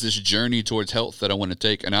this journey towards health that I want to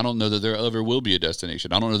take. And I don't know that there ever will be a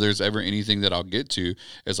destination. I don't know there's ever anything that I'll get to.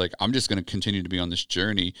 It's like, I'm just going to continue to be on this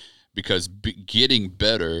journey, because getting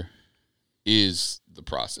better is the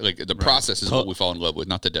process. Like, the process is what we fall in love with,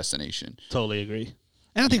 not the destination. Totally agree.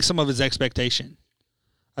 And I think some of it's expectation.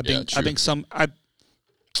 I think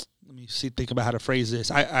let me think about how to phrase this.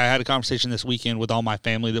 I had a conversation this weekend with all my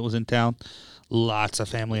family that was in town. Lots of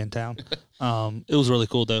family in town. It was really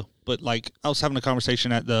cool, though. But, like, I was having a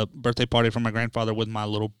conversation at the birthday party for my grandfather with my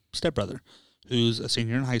little stepbrother, who's a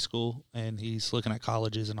senior in high school, and he's looking at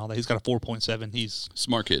colleges and all that. He's got a 4.7. He's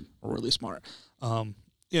smart kid. Really smart.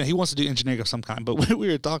 He wants to do engineering of some kind. But when we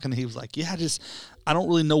were talking, he was like, I don't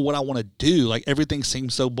really know what I want to do. Like, everything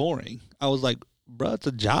seems so boring. I was like, bro, it's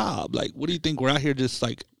a job. Like, what do you think? We're out here just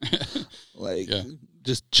like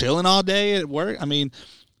just chilling all day at work? I mean,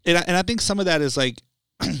 and I think some of that is, like,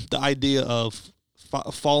 the idea of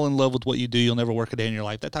fall in love with what you do. You'll never work a day in your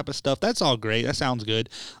life. That type of stuff. That's all great. That sounds good.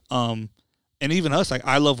 And even us, like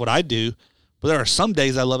I love what I do, but there are some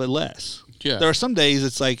days I love it less. Yeah. There are some days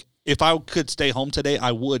it's like, if I could stay home today,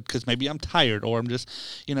 I would, because maybe I'm tired or I'm just,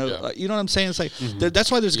 you know what I'm saying? It's like,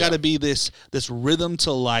 that's why there's got to be this rhythm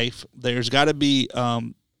to life. There's got to be,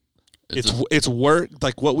 it's work.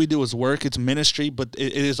 Like what we do is work. It's ministry, but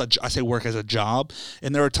it is, I say work as a job.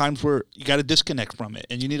 And there are times where you got to disconnect from it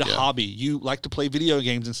and you need a hobby. You like to play video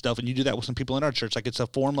games and stuff, and you do that with some people in our church. Like it's a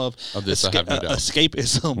form of this, I have no doubt.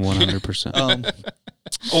 Escapism. 100%.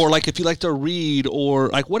 Or like if you like to read or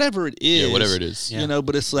like whatever it is. Yeah, whatever it is. You know,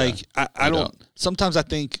 but it's like, I don't, sometimes I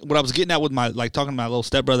think what I was getting at with my, like talking to my little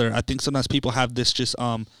stepbrother, I think sometimes people have this just,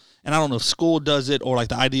 and I don't know if school does it or like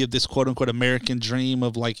the idea of this quote unquote American dream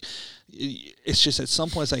of like, it's just at some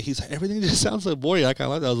point it's like, he's like, everything just sounds so boring. I kind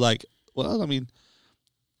of like that. I was like, well, I mean,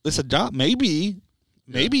 it's a job. Maybe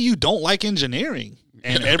you don't like engineering.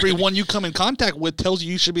 And everyone you come in contact with tells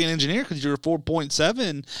you should be an engineer because you're a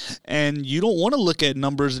 4.7 and you don't want to look at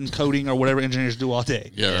numbers and coding or whatever engineers do all day.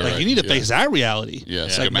 Yeah, like you need to face that reality. Yeah,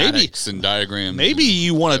 like schematics and diagrams. Maybe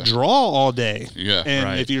you want to draw all day. Yeah.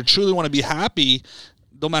 And if you truly want to be happy,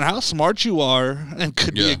 no matter how smart you are and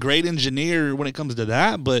could be a great engineer when it comes to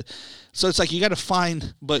that, but so it's like you got to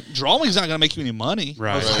find, but drawing's not going to make you any money.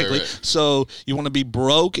 Right. Right. So you want to be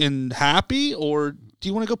broke and happy, or do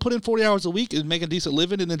you want to go put in 40 hours a week and make a decent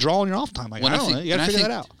living and then draw on your off time? Like, I don't know. You got to figure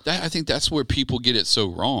that out. I think that's where people get it so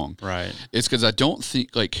wrong. Right. It's because I don't think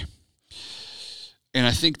and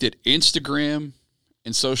I think that Instagram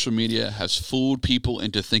and social media has fooled people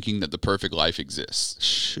into thinking that the perfect life exists.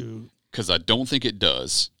 Shoot. Because I don't think it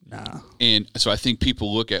does. Nah. And so I think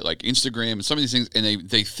people look at like Instagram and some of these things and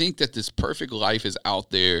they think that this perfect life is out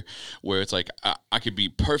there where it's like, I could be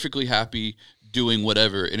perfectly happy doing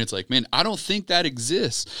whatever. And it's like, man, I don't think that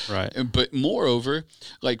exists. Right. But moreover,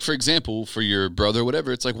 like, for example, for your brother,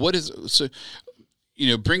 whatever, it's like,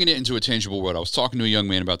 bringing it into a tangible world. I was talking to a young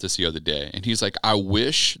man about this the other day, and he's like, I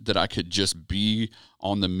wish that I could just be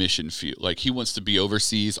on the mission field. Like, he wants to be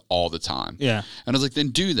overseas all the time. Yeah. And I was like, then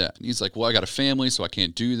do that. And he's like, well, I got a family, so I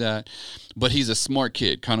can't do that. But he's a smart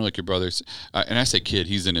kid, kind of like your brother's. And I say kid,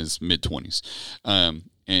 he's in his mid-20s.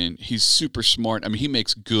 And he's super smart. I mean, he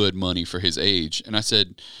makes good money for his age. And I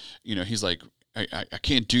said, he's like, I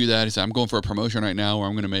can't do that. He said, I'm going for a promotion right now where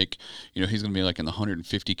I'm going to make, he's going to be like in the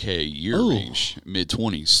 $150K a year range,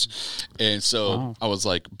 mid-20s. And so I was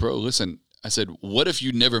like, bro, listen, I said, what if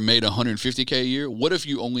you never made $150K a year? What if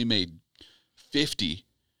you only made 50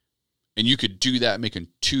 and you could do that making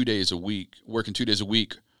 2 days a week, working 2 days a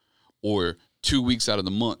week, or 2 weeks out of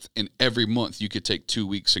the month, and every month you could take 2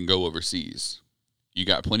 weeks and go overseas? You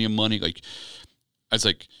got plenty of money. Like, I was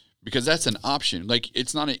like, because that's an option. Like,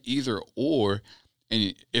 it's not an either or.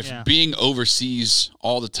 And if being overseas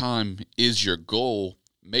all the time is your goal,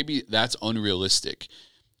 maybe that's unrealistic.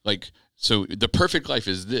 Like, so the perfect life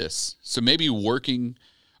is this. So maybe working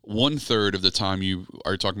 1/3 of the time you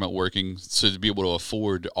are talking about working so to be able to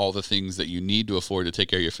afford all the things that you need to afford to take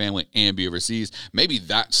care of your family and be overseas. Maybe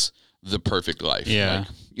that's the perfect life. Yeah. Like,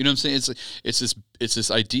 you know what I'm saying? It's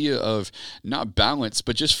this idea of not balance,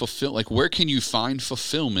 but just fulfill. Like, where can you find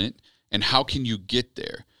fulfillment and how can you get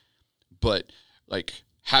there? But like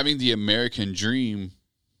having the American dream,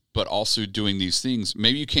 but also doing these things,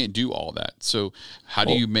 maybe you can't do all that. So how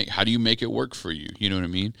do you make it work for you? You know what I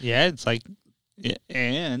mean? Yeah. It's like,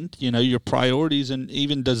 and your priorities and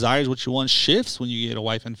even desires, what you want, shifts when you get a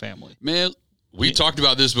wife and family. Man, we talked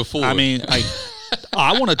about this before. I mean,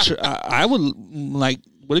 I want to. I would like.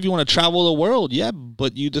 What if you want to travel the world? Yeah,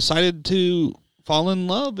 but you decided to fall in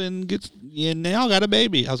love and now got a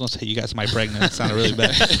baby. I was gonna say you got somebody pregnant. It sounded really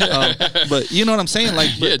bad, but you know what I'm saying. Like,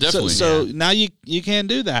 yeah, definitely. So now you can't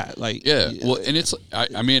do that. Like, yeah. Well, and it's.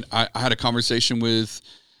 I mean, I had a conversation with.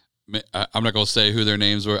 I'm not gonna say who their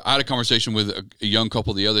names were. I had a conversation with a young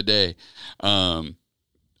couple the other day.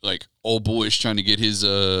 Like, old boy is trying to get his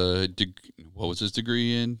what was his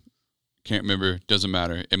degree in? Can't remember. Doesn't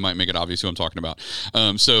matter. It might make it obvious who I'm talking about.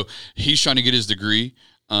 So he's trying to get his degree,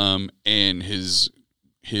 and his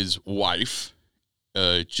wife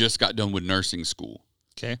just got done with nursing school.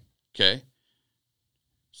 Okay.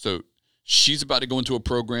 So she's about to go into a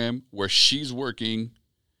program where she's working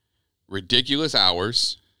ridiculous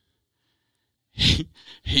hours.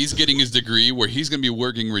 He's getting his degree where he's going to be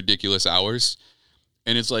working ridiculous hours.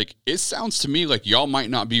 And it's like, it sounds to me like y'all might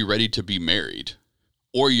not be ready to be married,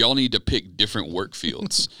 or y'all need to pick different work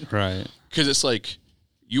fields. Right. Because it's like,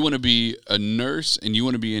 you want to be a nurse and you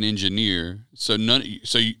want to be an engineer. So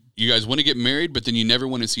you guys want to get married, but then you never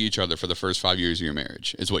want to see each other for the first 5 years of your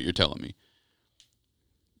marriage, is what you're telling me.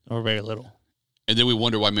 Or very little. And then we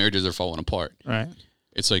wonder why marriages are falling apart. Right.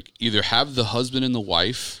 It's like either have the husband and the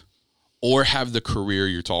wife or have the career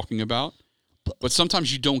you're talking about. But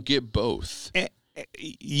sometimes you don't get both.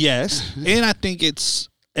 Yes. And I think it's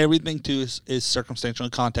everything too is circumstantial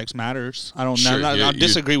and context matters. I don't know. I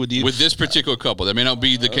disagree with you. With this particular couple. That may not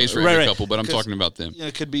be the case for every couple, but I'm talking about them.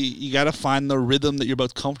 It could be, you got to find the rhythm that you're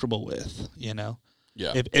both comfortable with,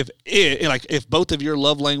 Yeah. If both of your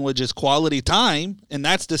love language is quality time and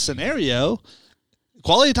that's the scenario,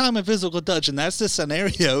 quality time and physical touch, and that's the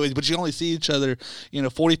scenario, but you only see each other,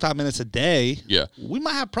 45 minutes a day. Yeah. We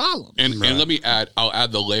might have problems. And let me I'll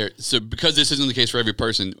add the layer. So because this isn't the case for every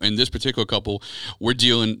person, in this particular couple, we're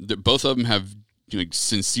dealing, both of them have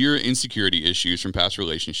sincere insecurity issues from past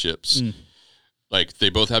relationships. Like they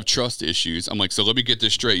both have trust issues. I'm like, so let me get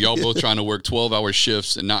this straight. Y'all both trying to work 12-hour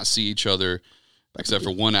shifts and not see each other except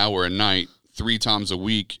for 1 hour a night, 3 times a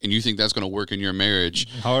week, and you think that's going to work in your marriage.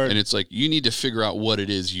 Hard. And it's like, you need to figure out what it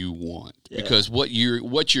is you want, because what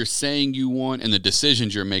you're saying you want and the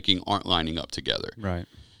decisions you're making aren't lining up together. Right.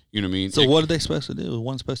 You know what I mean? So what are they supposed to do? Is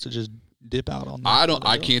one supposed to just dip out on that?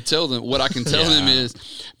 I can't tell them. What I can tell them is,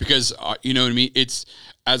 because you know what I mean? It's,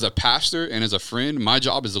 as a pastor and as a friend, my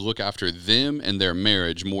job is to look after them and their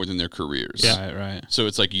marriage more than their careers. Yeah, right. So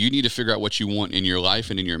it's like, you need to figure out what you want in your life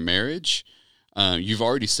and in your marriage. You've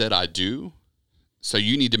already said I do. So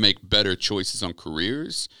you need to make better choices on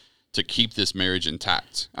careers to keep this marriage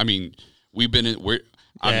intact. I mean,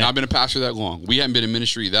 I've not been a pastor that long. We haven't been in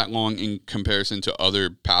ministry that long in comparison to other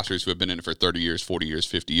pastors who have been in it for 30 years, 40 years,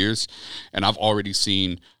 50 years. And I've already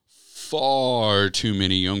seen far too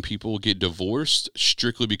many young people get divorced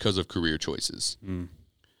strictly because of career choices.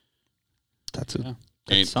 That's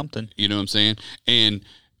something. You know what I'm saying? And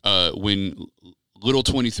when little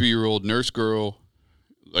 23-year-old nurse girl,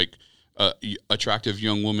 like, attractive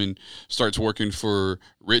young woman, starts working for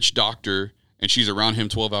rich doctor, and she's around him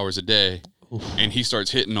 12 hours a day, and he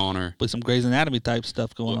starts hitting on her. With some Grey's Anatomy type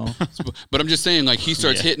stuff going on. But I'm just saying, like, he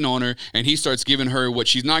starts hitting on her, and he starts giving her what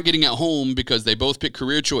she's not getting at home because they both pick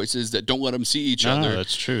career choices that don't let them see each other.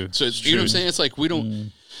 That's true. So you know what I'm saying? It's like, we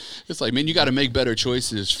don't. It's like, man, you got to make better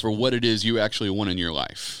choices for what it is you actually want in your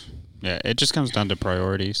life. Yeah, it just comes down to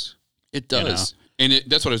priorities. It does. And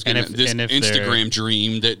that's what I was getting at. This Instagram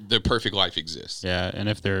dream that the perfect life exists. Yeah, and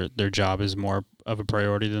if their job is more of a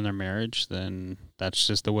priority than their marriage, then that's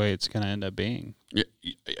just the way it's going to end up being. Yeah,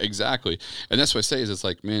 exactly. And that's what I say is, it's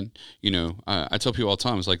like, man, I tell people all the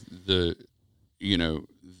time, it's like the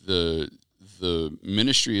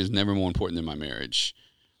ministry is never more important than my marriage.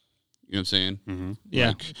 You know what I'm saying? Mm-hmm.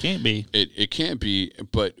 Yeah, it can't be. It can't be,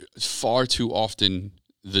 but far too often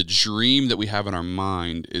the dream that we have in our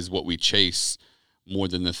mind is what we chase more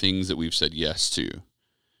than the things that we've said yes to,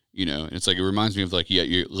 and it's like, it reminds me of like,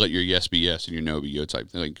 you let your yes be yes and your no be no type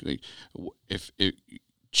thing. Like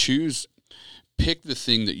pick the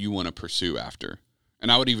thing that you want to pursue after.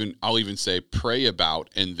 And I'll even say, pray about,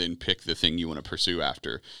 and then pick the thing you want to pursue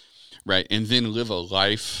after. Right. And then live a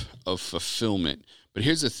life of fulfillment. But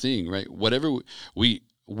here's the thing, right? Whatever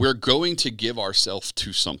we're going to give ourselves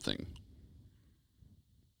to something.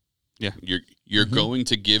 Yeah. You're going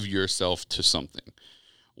to give yourself to something.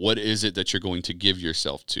 What is it that you're going to give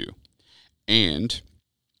yourself to? And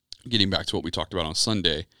getting back to what we talked about on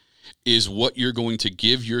Sunday, is what you're going to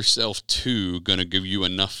give yourself to going to give you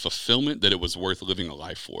enough fulfillment that it was worth living a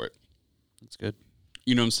life for it? That's good.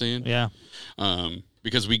 You know what I'm saying? Yeah.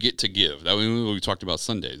 Because we get to give. That was what we talked about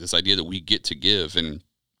Sunday. This idea that we get to give, and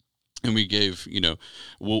we gave,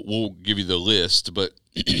 we'll give you the list, but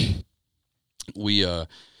we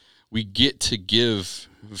get to give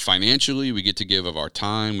financially, we get to give of our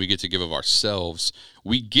time, we get to give of ourselves.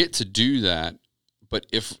 We get to do that, but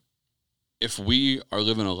if we are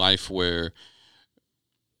living a life where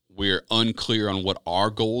we're unclear on what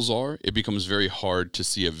our goals are, it becomes very hard to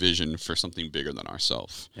see a vision for something bigger than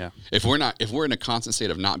ourselves. Yeah. If we're in a constant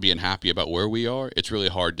state of not being happy about where we are, it's really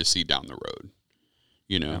hard to see down the road.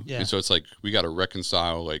 Yeah. And so it's like, we got to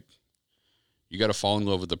reconcile, like, you got to fall in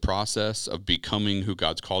love with the process of becoming who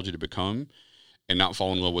God's called you to become, and not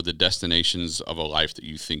fall in love with the destinations of a life that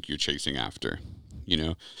you think you're chasing after,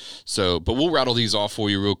 So, but we'll rattle these off for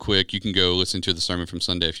you real quick. You can go listen to the sermon from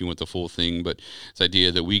Sunday if you want the full thing, but this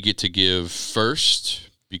idea that we get to give first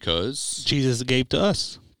because Jesus gave to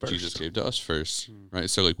us first. Jesus gave to us first, right?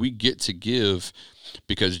 So, like, we get to give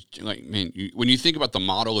because, like, man, when you think about the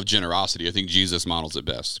model of generosity, I think Jesus models it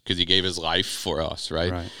best because he gave his life for us,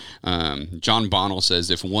 right? John Bonnell says,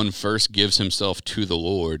 if one first gives himself to the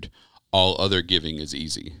Lord, all other giving is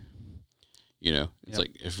easy. It's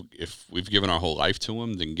like, if we've given our whole life to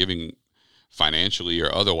him, then giving financially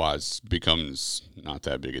or otherwise becomes not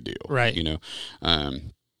that big a deal. Right. You know?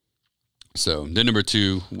 So then number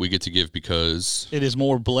 2, we get to give because it is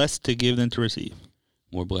more blessed to give than to receive.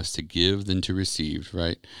 More blessed to give than to receive,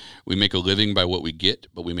 right? We make a living by what we get,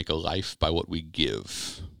 but we make a life by what we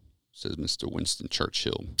give, says Mr. Winston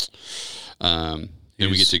Churchill. Then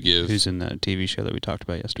we get to give. Who's in that TV show that we talked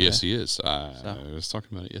about yesterday? Yes, he is. I was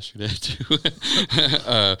talking about it yesterday, too.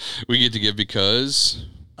 We get to give because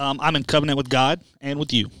I'm in covenant with God and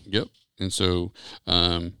with you. Yep. And so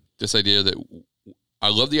this idea that I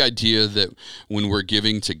love the idea that when we're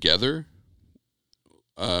giving together,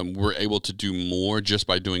 we're able to do more just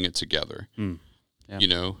by doing it together. Yeah. You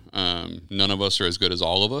know, none of us are as good as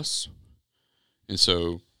all of us. And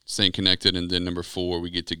so staying connected. And then number 4, we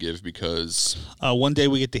get to give because one day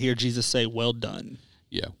we get to hear Jesus say, well done.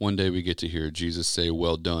 Yeah. One day we get to hear Jesus say,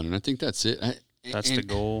 well done. And I think that's it. That's the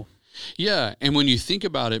goal. Yeah. And when you think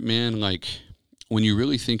about it, man, like when you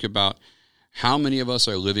really think about how many of us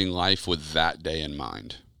are living life with that day in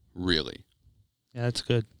mind, really? Yeah, that's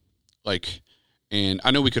good. Like, and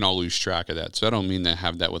I know we can all lose track of that. So I don't mean to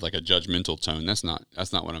have that with like a judgmental tone. That's not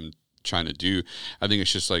what I'm trying to do. I think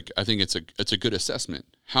it's just like, I think it's a good assessment.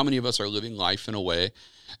 How many of us are living life in a way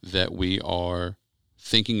that we are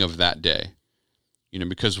thinking of that day? You know,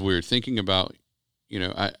 because we're thinking about, you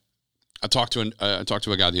know, I talked to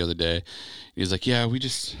a guy the other day. He's like, yeah, we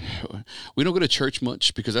don't go to church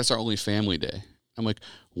much because that's our only family day. I'm like,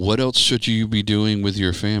 what else should you be doing with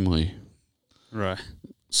your family? Right.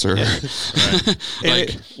 Sir. Yeah.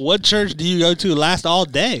 Like, what church do you go to last all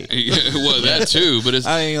day? Well, that too, but it's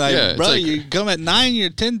I mean, like, yeah, brother, like, you come at 9,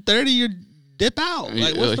 you're 10:30, you dip out.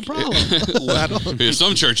 Like, what's the problem? Yeah,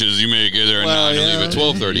 some churches you may get there at 9 and leave at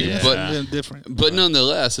 12:30, Yeah. but different. But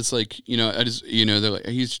nonetheless, it's like, you know, they're like,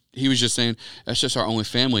 he was just saying that's just our only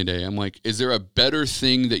family day. I'm like, is there a better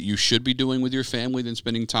thing that you should be doing with your family than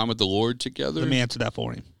spending time with the Lord together? Let me answer that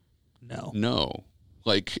for him. No.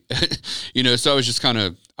 Like, you know, so I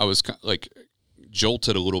was like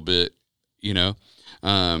jolted a little bit, you know,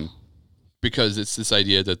 because it's this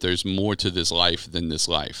idea that there's more to this life than this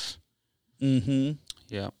life. Mm-hmm.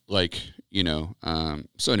 Yeah. Like, you know,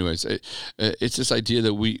 so anyways, it's this idea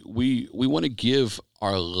that we want to give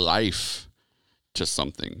our life to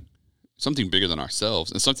something bigger than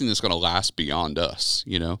ourselves and something that's going to last beyond us,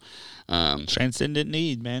 you know? Transcendent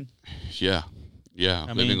need, man. Yeah.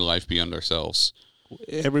 Yeah. Living a life beyond ourselves.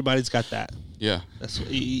 Everybody's got that. Yeah. That's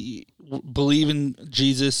believe in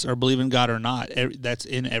Jesus or believe in God or not. That's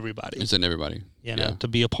in everybody. It's in everybody. You know, to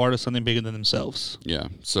be a part of something bigger than themselves. Yeah.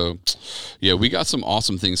 So, yeah, we got some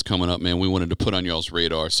awesome things coming up, man. We wanted to put on y'all's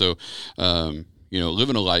radar. So, you know,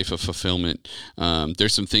 living a life of fulfillment.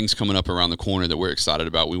 There's some things coming up around the corner that we're excited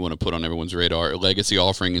about. We want to put on everyone's radar. A legacy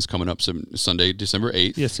offering is coming up Sunday, December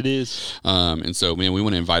 8th. Yes, it is. And so, man, we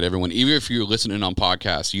want to invite everyone, even if you're listening on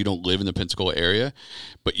podcasts, you don't live in the Pensacola area,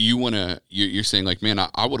 but you're saying like, man,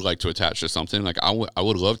 I would like to attach to something. Like I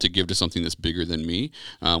would love to give to something that's bigger than me.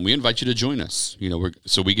 We invite you to join us. You know,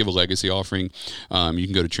 so we give a legacy offering. You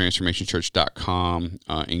can go to transformationchurch.com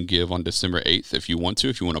and give on December 8th if you want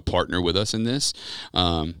to partner with us in this.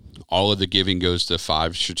 All of the giving goes to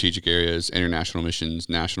 5 strategic areas: international missions,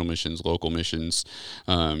 national missions, local missions,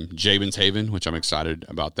 Jabin's Haven, which I'm excited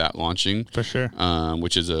about that launching For sure.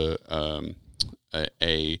 which is a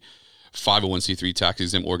 501c3 tax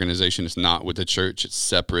exempt organization. It's not with the church. It's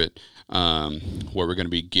separate, where we're going to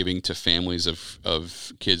be giving to families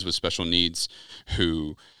of kids with special needs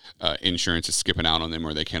who insurance is skipping out on them,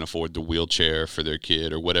 or they can't afford the wheelchair for their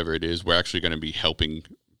kid or whatever it is. We're actually going to be helping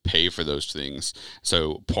pay for those things.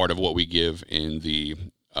 So part of what we give in the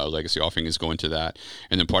legacy offering is going to that.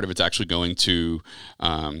 And then part of it's actually going to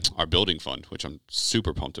our building fund, which I'm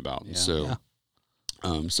super pumped about. Yeah.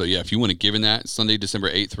 So yeah, if you want to give in that, Sunday, December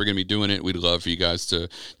 8th, we're going to be doing it. We'd love for you guys to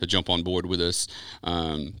jump on board with us.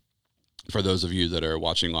 For those of you that are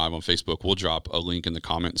watching live on Facebook, we'll drop a link in the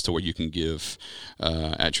comments to where you can give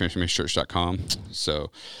at transformationchurch.com. So,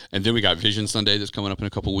 and then we got Vision Sunday that's coming up in a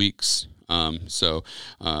couple weeks. On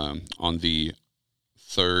the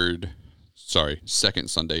second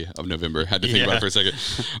Sunday of November. Had to think about it for a second.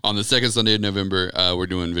 On the second Sunday of November, we're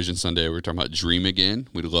doing Vision Sunday. We're talking about Dream Again.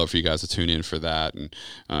 We'd love for you guys to tune in for that and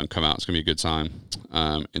come out. It's going to be a good time.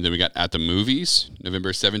 And then we got At the Movies,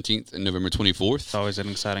 November 17th and November 24th. It's always an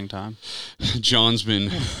exciting time. John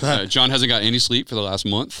hasn't got any sleep for the last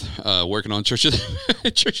month, working on Church of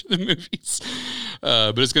the Movies.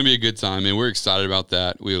 But it's going to be a good time, and we're excited about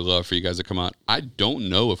that. We would love for you guys to come out. I don't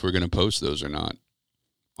know if we're going to post those or not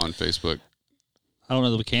on Facebook. I don't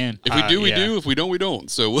know that we can. If we do, we yeah. do. If we don't, we don't.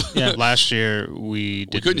 So Last year we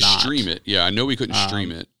couldn't not. stream it. Yeah, I know we couldn't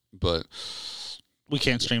stream it. but We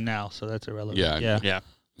can't stream now, so that's irrelevant. Yeah. Yeah.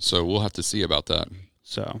 so we'll have to see about that.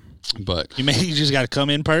 So But You just got to come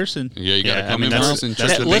in person. yeah, you got to Yeah, I come mean, in that's- person.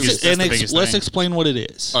 that's the Church- biggest- the biggest Let's thing. explain what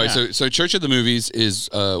it is. All right, Yeah. so Church of the Movies is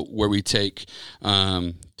where we take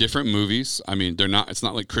different movies. I mean, it's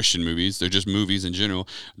not like Christian movies. They're just movies in general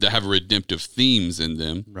that have redemptive themes in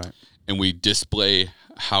them. Right. And we display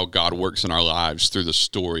how God works in our lives through the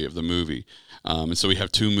story of the movie. And so we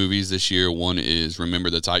have 2 movies this year. One is Remember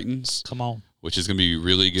the Titans, Come on. which is going to be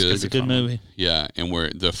really good. It's a good movie. Yeah, and where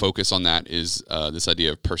the focus on that is this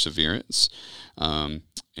idea of perseverance.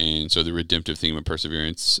 And so the redemptive theme of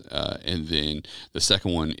perseverance. And then the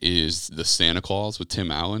second one is the Santa Claus with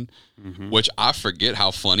Tim Allen, which I forget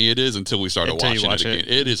how funny it is until we started Until you watching watch it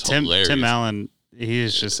again. It is Tim hilarious. Tim Allen, he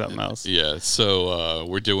is just something else. Yeah, so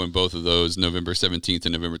we're doing both of those November 17th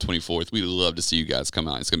and November 24th. We'd love to see you guys come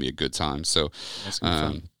out. It's going to be a good time. So That's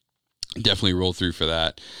gonna be fun. definitely roll through for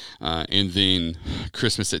that. And then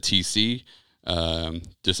Christmas at TC,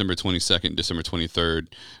 December 22nd, December 23rd.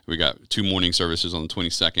 We got 2 morning services on the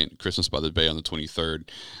 22nd, Christmas by the Bay on the 23rd.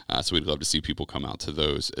 So we'd love to see people come out to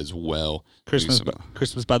those as well. Christmas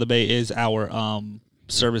by the Bay is our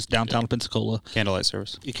service downtown Pensacola. Candlelight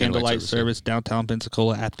service. Candlelight service downtown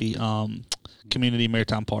Pensacola at the Community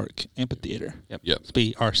Maritime Park Amphitheater. Yep. It's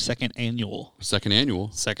be our second annual. Second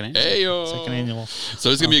annual. Second. Hey-o. Second annual.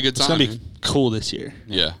 So it's going to be a good time. It's going to be cool this year.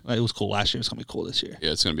 Yeah. It was cool last year. It's going to be cool this year.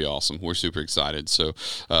 Yeah, it's going to be awesome. We're super excited. So,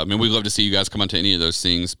 we'd love to see you guys come on to any of those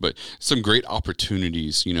things, but some great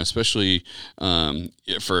opportunities, especially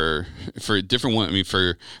for different one. I mean,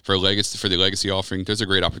 for the legacy offering, there's a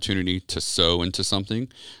great opportunity to sow into something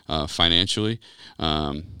financially.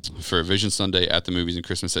 For Vision Sunday at the movies and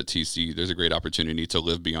Christmas at TC, there's a great opportunity to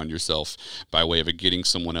live beyond yourself by way of getting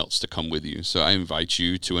someone else to come with you. So I invite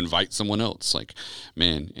you to invite someone else,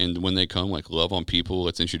 and when they come, love on people.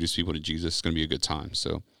 Let's introduce people to Jesus. It's going to be a good time.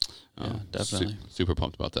 So definitely. super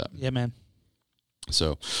pumped about that. Yeah, man.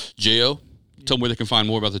 So J.O., tell them where they can find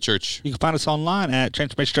more about the church. You can find us online at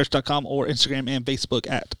transformationchurch.com or Instagram and Facebook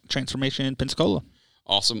at Transformation Pensacola.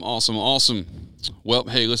 Awesome. Well,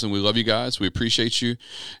 hey, listen, we love you guys. We appreciate you.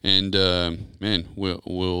 And,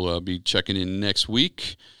 we'll be checking in next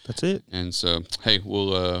week. That's it. And so, hey,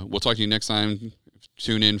 we'll talk to you next time.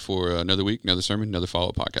 Tune in for another week, another sermon, another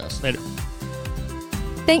follow-up podcast. Later.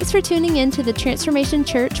 Thanks for tuning in to the Transformation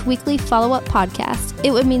Church Weekly Follow-Up Podcast.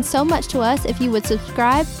 It would mean so much to us if you would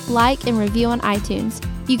subscribe, like, and review on iTunes.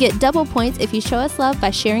 You get double points if you show us love by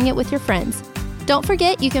sharing it with your friends. Don't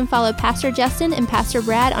forget, you can follow Pastor Justin and Pastor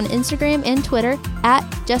Brad on Instagram and Twitter at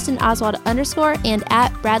JustinOswald_ and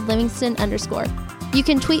at BradLivingston_. You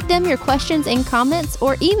can tweet them your questions and comments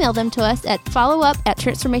or email them to us at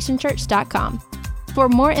followup@transformationchurch.com. For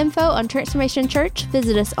more info on Transformation Church,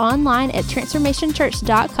 visit us online at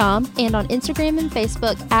transformationchurch.com and on Instagram and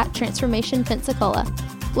Facebook at Transformation Pensacola.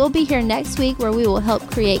 We'll be here next week where we will help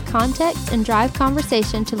create context and drive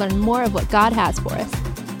conversation to learn more of what God has for us.